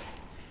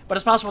 But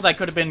it's possible that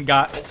could have been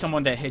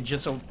someone that had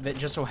just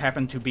so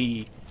happened to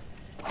be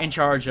in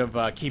charge of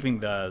keeping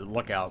the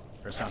lookout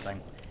or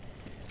something.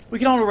 We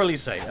can only really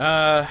say.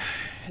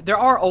 There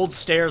are old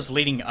stairs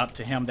leading up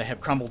to him that have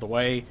crumbled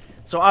away,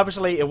 so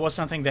obviously it was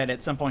something that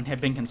at some point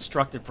had been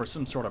constructed for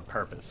some sort of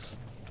purpose.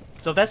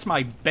 So that's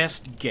my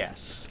best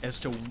guess as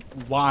to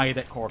why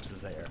that corpse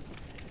is there.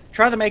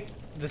 Try to make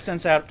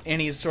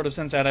any sort of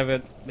sense out of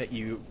it that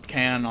you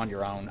can on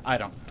your own. I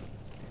don't know.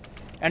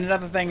 And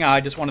another thing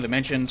I just wanted to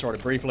mention, sort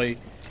of briefly,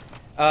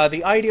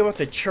 the idea with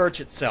the church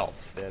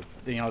itself,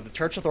 the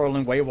Church of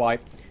Thorlin Way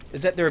Wipe,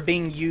 is that they're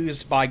being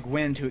used by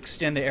Gwyn to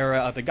extend the era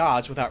of the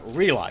gods without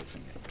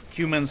realizing it.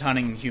 Humans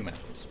hunting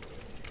humans.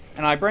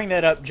 And I bring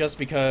that up just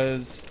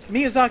because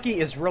Miyazaki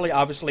is really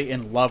obviously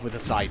in love with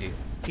this idea.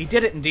 He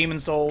did it in Demon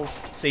Souls.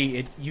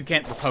 See, you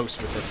can't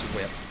riposte with this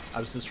whip.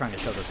 I was just trying to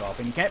show this off.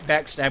 And you can't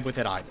backstab with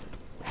it either.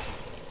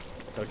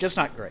 So, just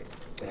not great.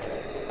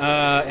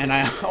 And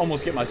I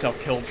almost get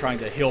myself killed trying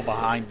to heal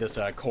behind this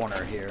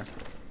corner here.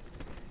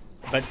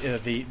 But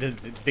the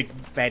big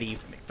fatty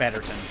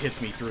McFatterton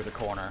hits me through the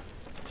corner.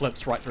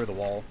 Flips right through the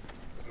wall.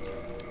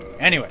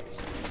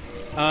 Anyways.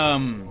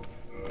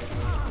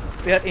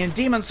 In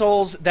Demon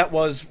Souls, that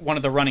was one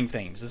of the running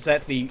themes. Is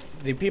that the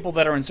people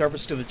that are in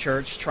service to the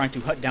church trying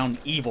to hunt down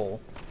evil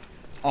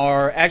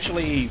are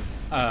actually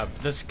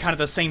this kind of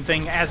the same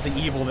thing as the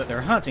evil that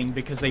they're hunting,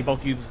 because they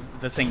both use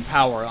the same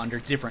power under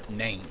different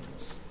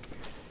names.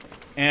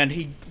 And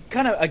he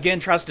kind of, again,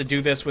 tries to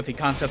do this with the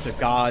concept of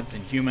gods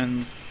and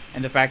humans,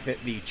 and the fact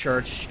that the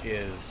church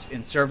is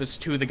in service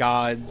to the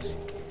gods,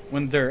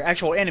 when their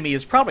actual enemy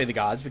is probably the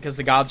gods, because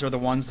the gods are the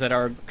ones that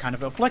are kind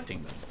of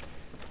afflicting them.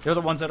 They're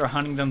the ones that are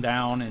hunting them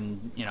down,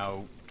 and, you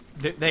know,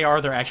 they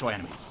are their actual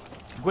enemies.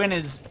 Gwyn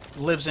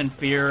lives in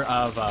fear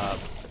of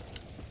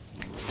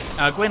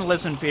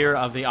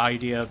the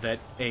idea that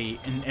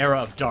an era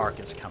of dark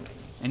is coming,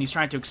 and he's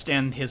trying to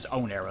extend his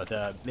own era,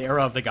 the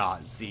era of the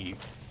gods, the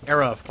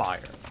era of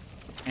fire.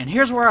 And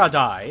here's where I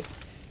die,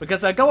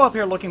 because I go up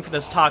here looking for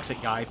this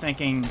toxic guy,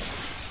 thinking,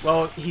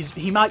 well,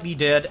 he might be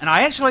dead, and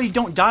I actually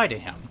don't die to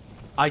him.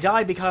 I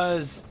die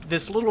because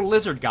this little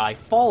lizard guy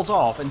falls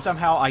off, and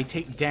somehow I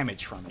take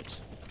damage from it.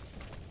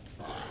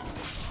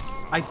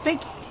 I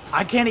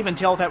can't even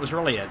tell if that was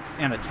really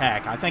an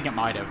attack. I think it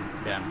might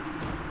have been.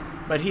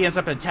 But he ends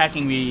up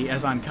attacking me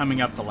as I'm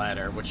coming up the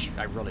ladder, which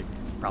I really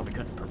probably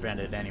couldn't prevent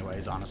it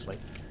anyways, honestly.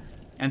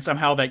 And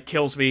somehow that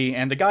kills me,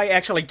 and the guy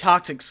actually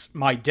toxics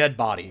my dead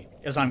body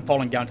as I'm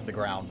falling down to the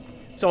ground.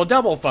 So a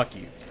double fuck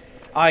you.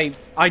 I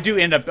do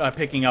end up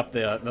picking up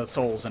the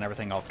souls and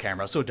everything off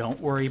camera, so don't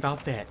worry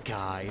about that,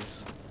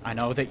 guys. I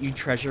know that you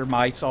treasure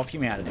my soft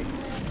humanity.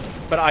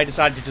 But I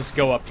decided to just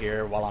go up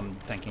here while I'm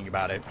thinking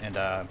about it and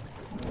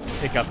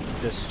pick up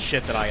this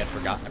shit that I had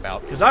forgotten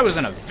about, because I was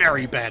in a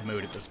very bad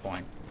mood at this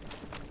point.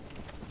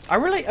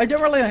 I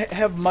don't really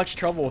have much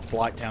trouble with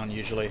Blighttown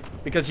usually,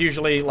 because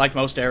usually, like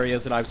most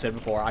areas that I've said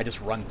before, I just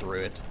run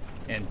through it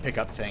and pick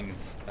up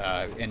things,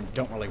 and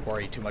don't really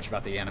worry too much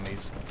about the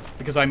enemies,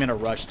 because I'm in a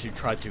rush to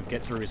try to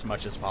get through as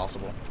much as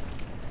possible.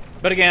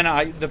 But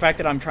again, the fact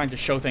that I'm trying to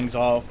show things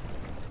off,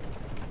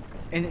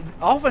 and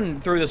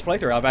often through this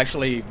playthrough, I've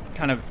actually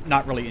kind of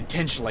not really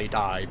intentionally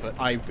died, but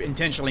I've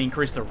intentionally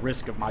increased the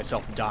risk of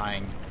myself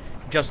dying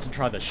just to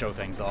try to show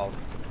things off.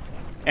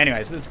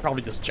 Anyways, it's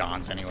probably just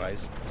John's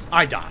anyways.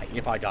 I die.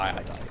 If I die,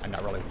 I die. I'm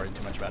not really worried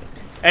too much about it.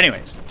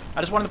 Anyways, I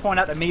just wanted to point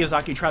out that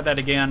Miyazaki tried that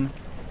again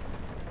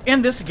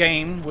in this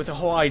game with the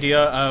whole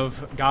idea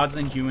of gods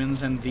and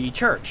humans and the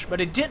church,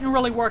 but it didn't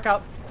really work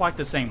out quite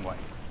the same way.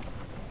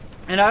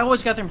 And I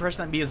always got the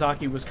impression that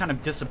Miyazaki was kind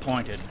of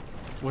disappointed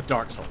with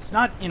Dark Souls.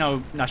 Not, you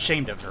know, not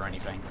ashamed of it or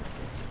anything,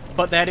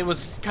 but that it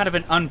was kind of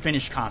an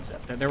unfinished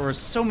concept, that there were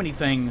so many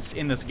things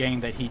in this game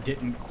that he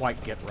didn't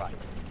quite get right.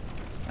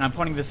 And I'm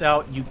pointing this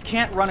out, you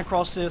can't run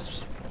across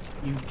this,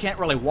 you can't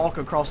really walk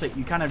across it,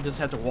 you kind of just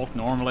have to walk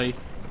normally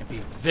and be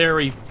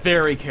very,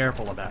 very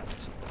careful about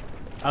it.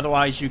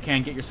 Otherwise, you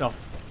can get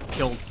yourself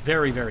killed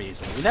very, very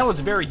easily. That was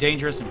very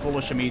dangerous and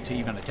foolish of me to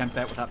even attempt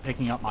that without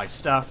picking up my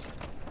stuff.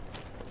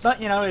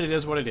 But, you know, it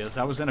is what it is.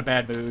 I was in a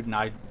bad mood,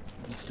 and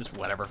it's just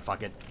whatever,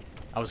 fuck it.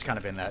 I was kind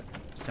of in that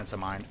sense of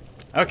mind.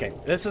 Okay,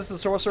 this is the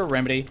Sorcerer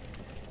Remedy.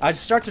 I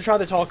start to try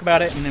to talk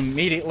about it, and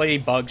immediately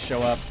bugs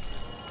show up.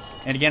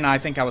 And again, I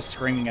think I was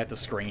screaming at the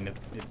screen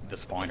at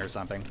this point or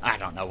something. I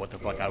don't know what the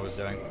fuck I was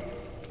doing.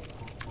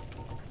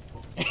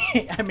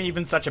 I'm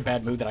even such a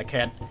bad mood that I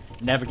can't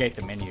navigate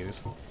the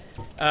menus.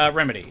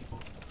 Remedy.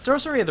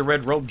 Sorcery of the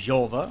Red Robe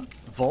Volva.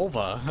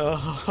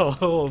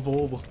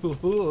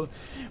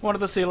 One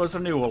of the sealers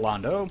of New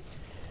Orlando.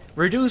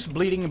 Reduce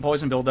bleeding and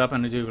poison buildup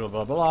and blah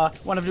blah blah.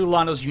 One of New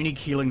Orlando's unique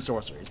healing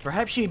sorceries.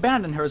 Perhaps she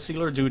abandoned her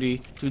sealer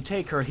duty to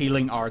take her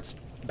healing arts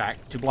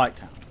back to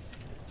Blighttown.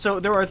 So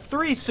there are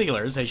 3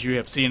 sealers, as you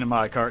have seen in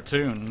my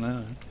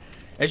cartoon.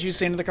 As you've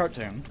seen in the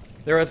cartoon.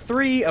 There are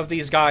 3 of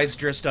these guys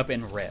dressed up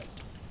in red.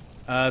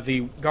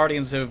 The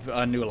Guardians of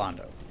New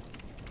Orlando.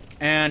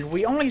 And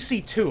we only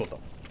see 2 of them.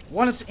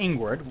 One is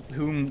Ingrid,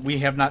 whom we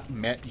have not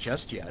met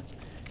just yet.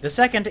 The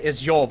second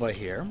is Yolva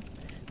here,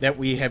 that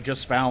we have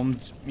just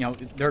found, you know,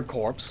 their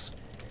corpse.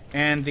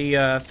 And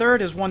the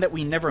third is one that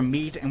we never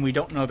meet, and we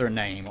don't know their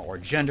name, or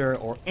gender,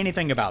 or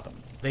anything about them.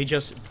 They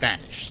just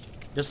vanished.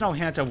 There's no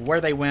hint of where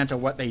they went, or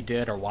what they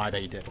did, or why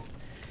they did it.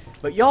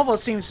 But Yolva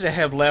seems to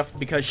have left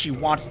because she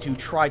wanted to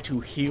try to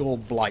heal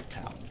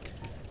Blighttown.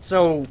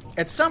 So,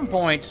 at some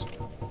point,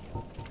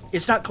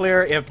 it's not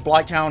clear if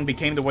Blighttown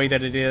became the way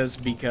that it is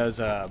because,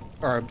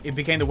 or it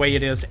became the way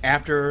it is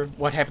after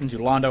what happened to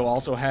Londo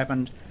also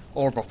happened,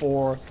 or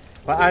before.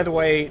 But either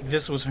way,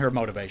 this was her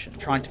motivation,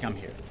 trying to come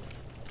here.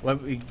 Well,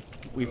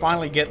 we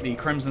finally get the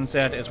Crimson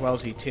set as well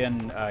as the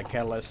 10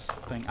 Catalyst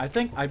thing. I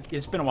think,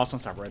 it's been a while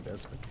since I've read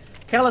this. But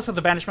Catalyst of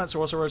the Banishment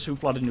Sorcerers who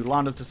flooded New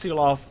Londo to seal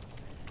off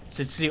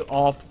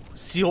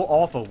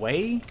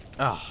away?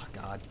 Oh,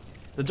 God.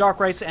 The Dark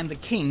Race and the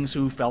Kings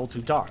who fell to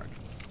dark.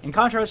 In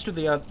contrast to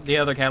the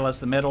other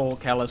Catalyst, the Metal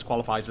Catalyst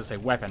qualifies as a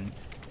weapon,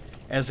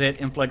 as it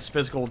inflicts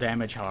physical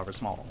damage, however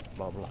small.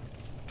 Blah, blah.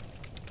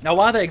 Now,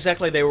 why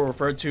exactly they were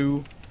referred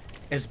to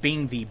as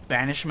being the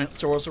Banishment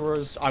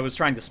Sorcerers, I was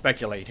trying to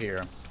speculate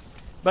here.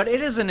 But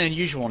it is an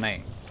unusual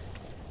name.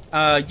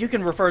 You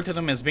can refer to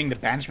them as being the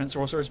Banishment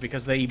Sorcerers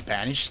because they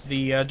banished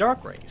the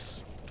Dark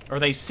Race. Or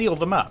they sealed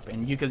them up,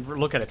 and you could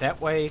look at it that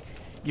way.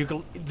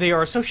 They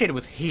are associated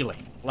with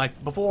healing.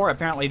 Like, before,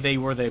 apparently they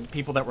were the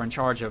people that were in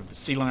charge of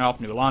sealing off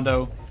New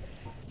Londo.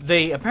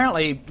 They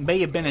apparently may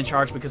have been in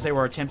charge because they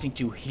were attempting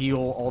to heal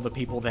all the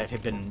people that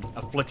had been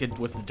afflicted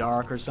with the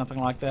dark or something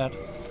like that.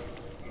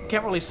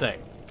 Can't really say.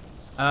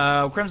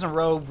 Crimson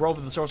Robe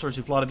of the Sorcerers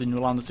who flooded the New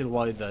Londo sealed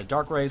away the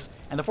Dark Race,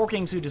 and the 4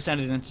 Kings who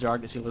descended into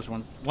dark, the sealers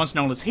once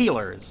known as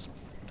healers.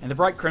 And the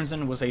bright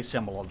crimson was a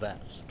symbol of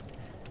that.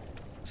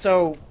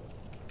 So,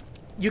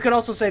 you could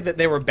also say that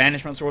they were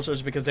banishment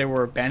sorcerers because they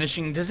were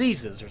banishing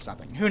diseases or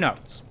something. Who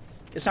knows?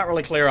 It's not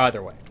really clear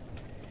either way.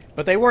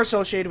 But they were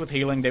associated with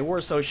healing. They were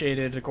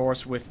associated, of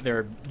course, with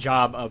their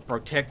job of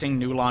protecting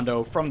New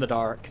Londo from the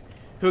dark.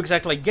 Who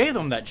exactly gave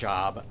them that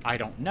job, I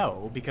don't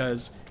know,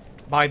 because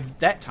by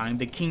that time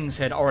the Kings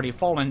had already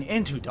fallen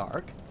into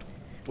dark,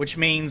 which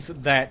means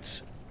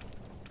that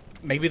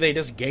maybe they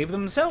just gave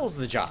themselves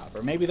the job,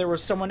 or maybe there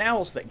was someone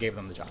else that gave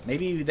them the job.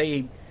 Maybe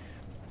they...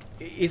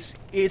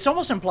 It's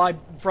almost implied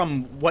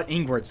from what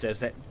Ingrid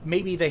says that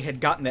maybe they had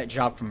gotten that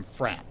job from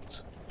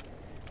France.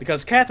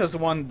 Because Kath is the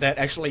one that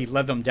actually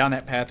led them down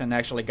that path and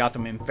actually got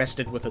them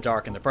infested with the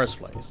dark in the first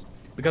place.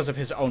 Because of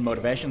his own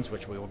motivations,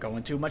 which we will go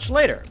into much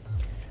later.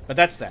 But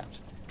that's that.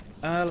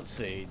 Let's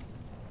see.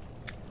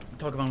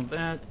 Talk about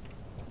that.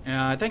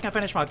 I think I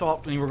finished my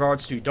thought in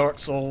regards to Dark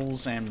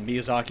Souls and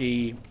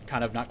Miyazaki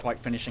kind of not quite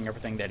finishing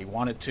everything that he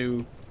wanted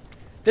to.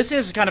 This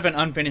is kind of an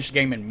unfinished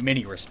game in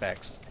many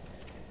respects.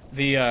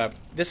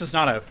 This is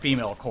not a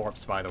female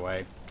corpse, by the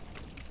way.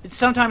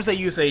 Sometimes they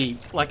use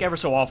like ever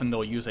so often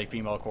they'll use a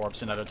female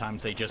corpse, and other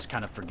times they just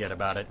kind of forget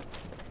about it.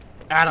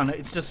 I don't know,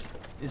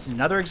 it's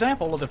another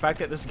example of the fact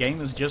that this game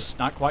is just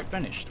not quite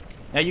finished.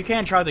 Now, you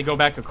can try to go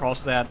back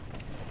across that,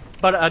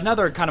 but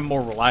another kind of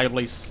more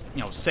reliably,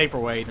 safer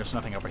way, there's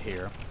nothing over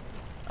here.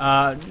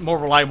 More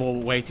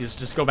reliable way to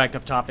just go back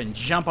up top and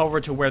jump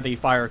over to where the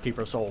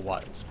Firekeeper Soul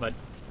was. But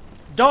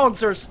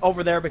dogs are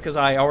over there because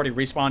I already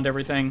respawned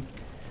everything.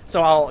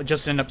 So I'll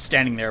just end up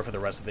standing there for the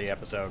rest of the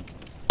episode.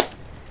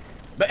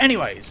 But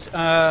anyways,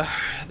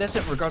 that's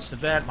it in regards to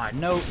that, my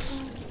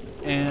notes.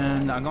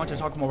 And I'm going to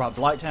talk more about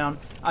Blighttown.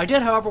 I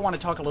did, however, want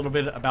to talk a little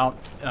bit about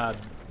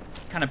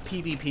kind of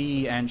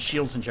PvP and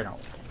shields in general.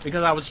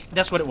 Because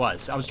that's what it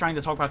was. I was trying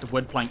to talk about the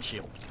wood plank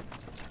shield.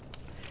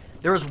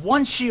 There is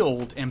one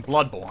shield in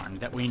Bloodborne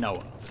that we know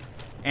of.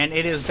 And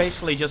it is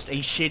basically just a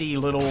shitty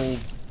little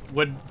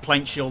wood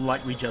plank shield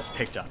like we just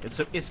picked up.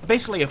 It's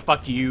basically a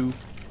fuck you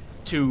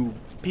to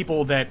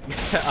people that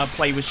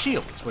play with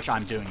shields, which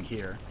I'm doing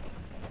here.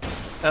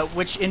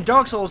 Which in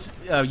Dark Souls,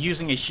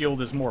 using a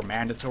shield is more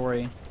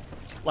mandatory.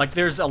 Like,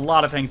 there's a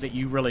lot of things that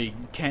you really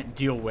can't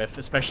deal with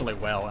especially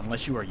well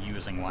unless you are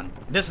using one.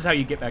 This is how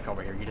you get back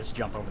over here. You just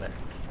jump over there.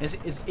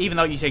 Even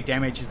though you take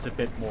damage, it's a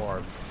bit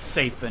more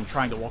safe than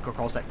trying to walk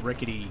across that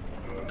rickety,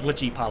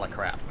 glitchy pile of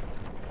crap.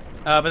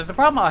 But the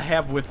problem I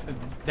have with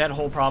that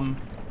whole problem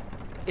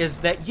is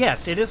that,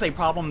 yes, it is a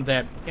problem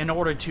that in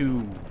order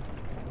to...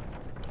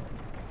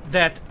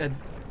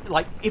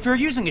 like, if you're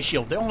using a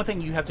shield, the only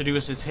thing you have to do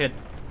is just hit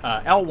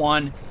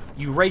L1,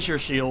 you raise your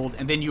shield,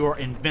 and then you are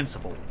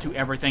invincible to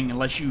everything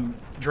unless you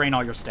drain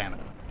all your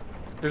stamina.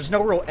 There's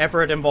no real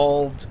effort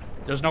involved.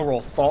 There's no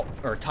real thought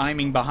or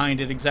timing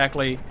behind it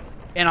exactly.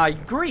 And I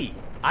agree.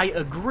 I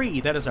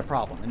agree that is a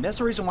problem. And that's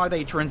the reason why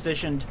they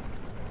transitioned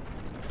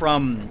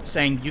from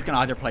saying you can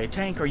either play a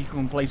tank or you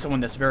can play someone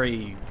that's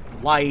very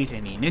light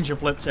and he ninja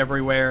flips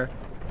everywhere,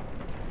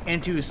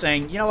 into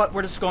saying, you know what,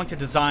 we're just going to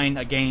design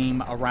a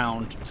game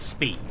around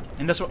speed.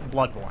 And that's what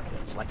Bloodborne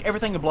is. Like,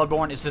 everything in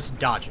Bloodborne is just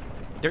dodging.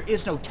 There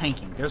is no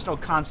tanking. There's no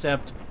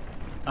concept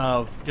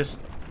of just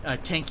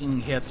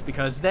tanking hits,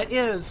 because that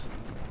is,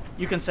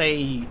 you can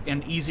say,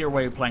 an easier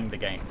way of playing the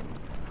game.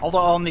 Although,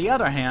 on the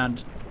other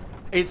hand,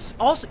 it's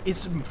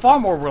far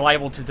more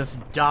reliable to just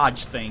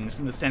dodge things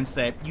in the sense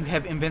that you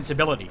have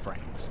invincibility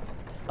frames.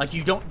 Like,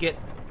 you don't get,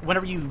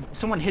 whenever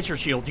someone hits your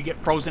shield, you get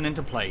frozen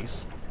into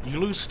place, you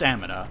lose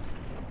stamina,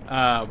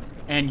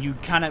 and you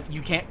can't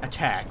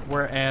attack.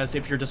 Whereas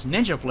if you're just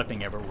ninja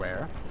flipping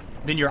everywhere,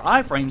 then your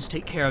iframes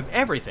take care of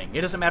everything.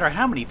 It doesn't matter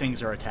how many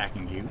things are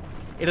attacking you.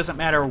 It doesn't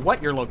matter what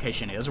your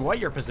location is or what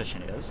your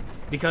position is,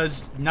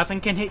 because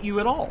nothing can hit you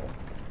at all.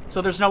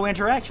 So there's no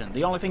interaction.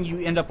 The only thing you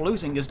end up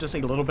losing is just a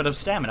little bit of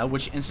stamina,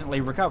 which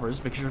instantly recovers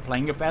because you're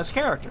playing a fast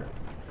character.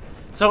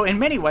 So in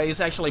many ways,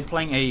 actually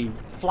playing a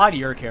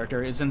flightier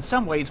character is in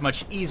some ways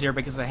much easier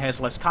because it has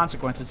less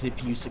consequences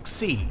if you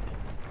succeed.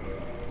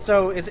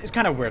 So it's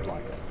kind of weird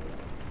like that.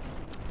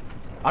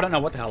 I don't know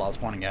what the hell I was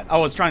pointing at. I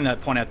was trying to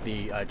point at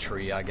the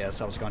tree, I guess.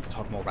 I was going to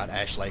talk more about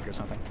Ash Lake or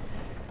something.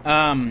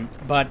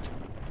 But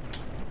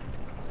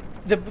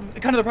the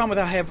problem that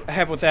I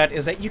have with that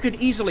is that you could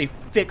easily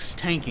fix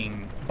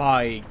tanking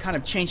by kind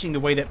of changing the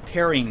way that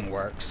parrying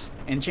works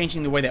and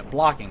changing the way that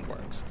blocking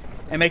works.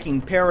 And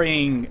making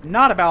parrying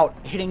not about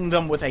hitting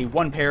them with a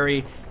one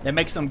parry that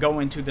makes them go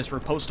into this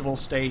repostable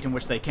state in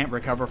which they can't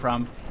recover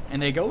from,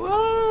 and they go,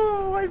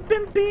 oh, I've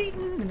been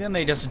beaten, and then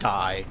they just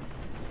die.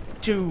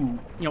 To,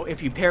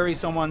 if you parry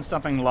someone,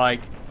 something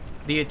like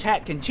the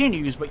attack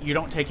continues but you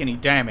don't take any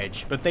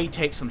damage, but they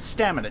take some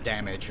stamina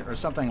damage or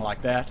something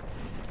like that,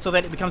 so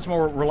that it becomes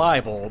more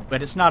reliable.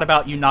 But it's not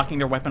about you knocking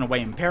their weapon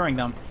away and parrying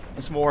them.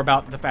 It's more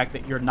about the fact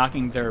that you're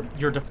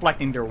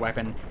deflecting their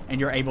weapon and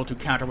you're able to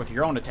counter with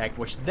your own attack,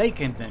 which they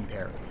can then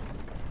parry.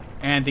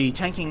 And the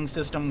tanking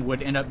system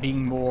would end up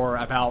being more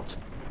about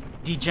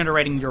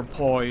degenerating your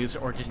poise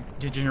or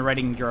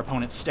degenerating your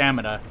opponent's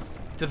stamina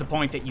to the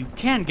point that you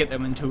can get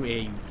them into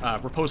a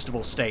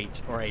repostable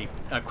state or a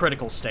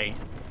critical state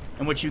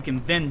in which you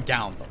can then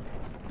down them.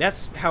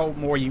 That's how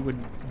more you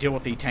would deal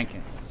with the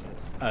tanking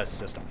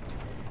system.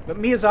 But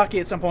Miyazaki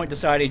at some point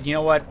decided, you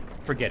know what,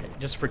 forget it.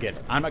 Just forget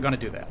it. I'm not going to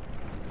do that.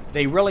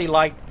 They really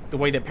liked the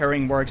way that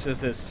parrying works as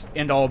this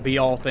end-all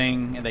be-all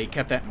thing, and they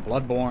kept that in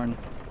Bloodborne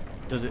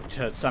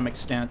to some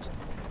extent.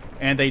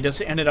 And they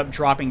just ended up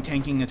dropping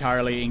tanking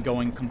entirely and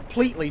going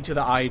completely to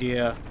the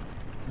idea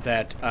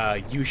that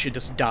you should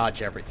just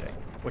dodge everything,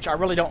 which I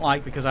really don't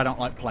like because I don't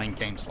like playing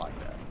games like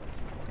that.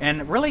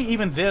 And really,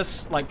 even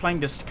this, like playing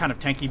this kind of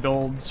tanky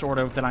build, sort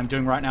of, that I'm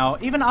doing right now,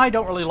 even I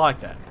don't really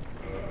like that.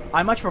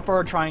 I much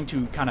prefer trying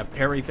to kind of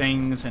parry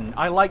things, and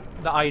I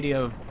like the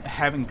idea of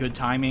having good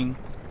timing,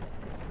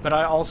 but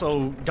I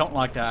also don't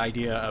like the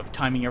idea of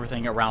timing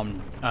everything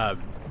around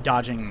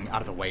dodging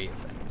out of the way of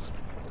things.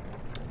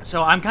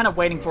 So I'm kind of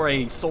waiting for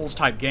a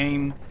Souls-type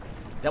game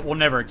that will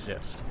never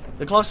exist.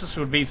 The closest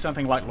would be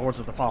something like Lords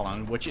of the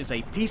Fallen, which is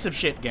a piece of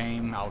shit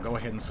game, I'll go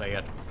ahead and say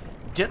it.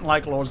 Didn't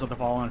like Lords of the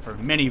Fallen for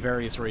many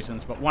various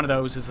reasons, but one of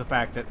those is the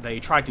fact that they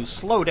tried to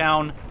slow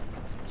down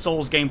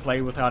Souls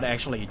gameplay without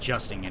actually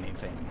adjusting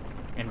anything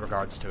in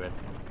regards to it.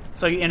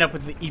 So you end up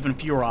with even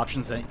fewer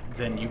options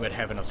than you would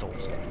have in a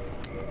Souls game.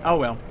 Oh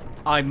well,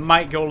 I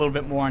might go a little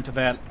bit more into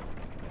that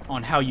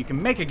on how you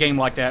can make a game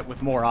like that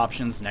with more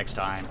options next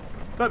time,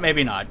 but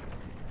maybe not.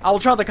 I'll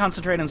try to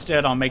concentrate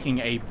instead on making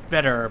a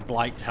better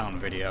Blighttown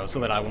video so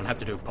that I won't have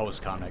to do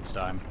post-com next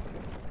time.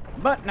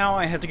 But now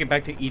I have to get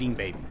back to eating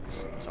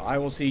babies, so I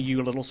will see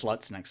you little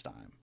sluts next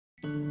time.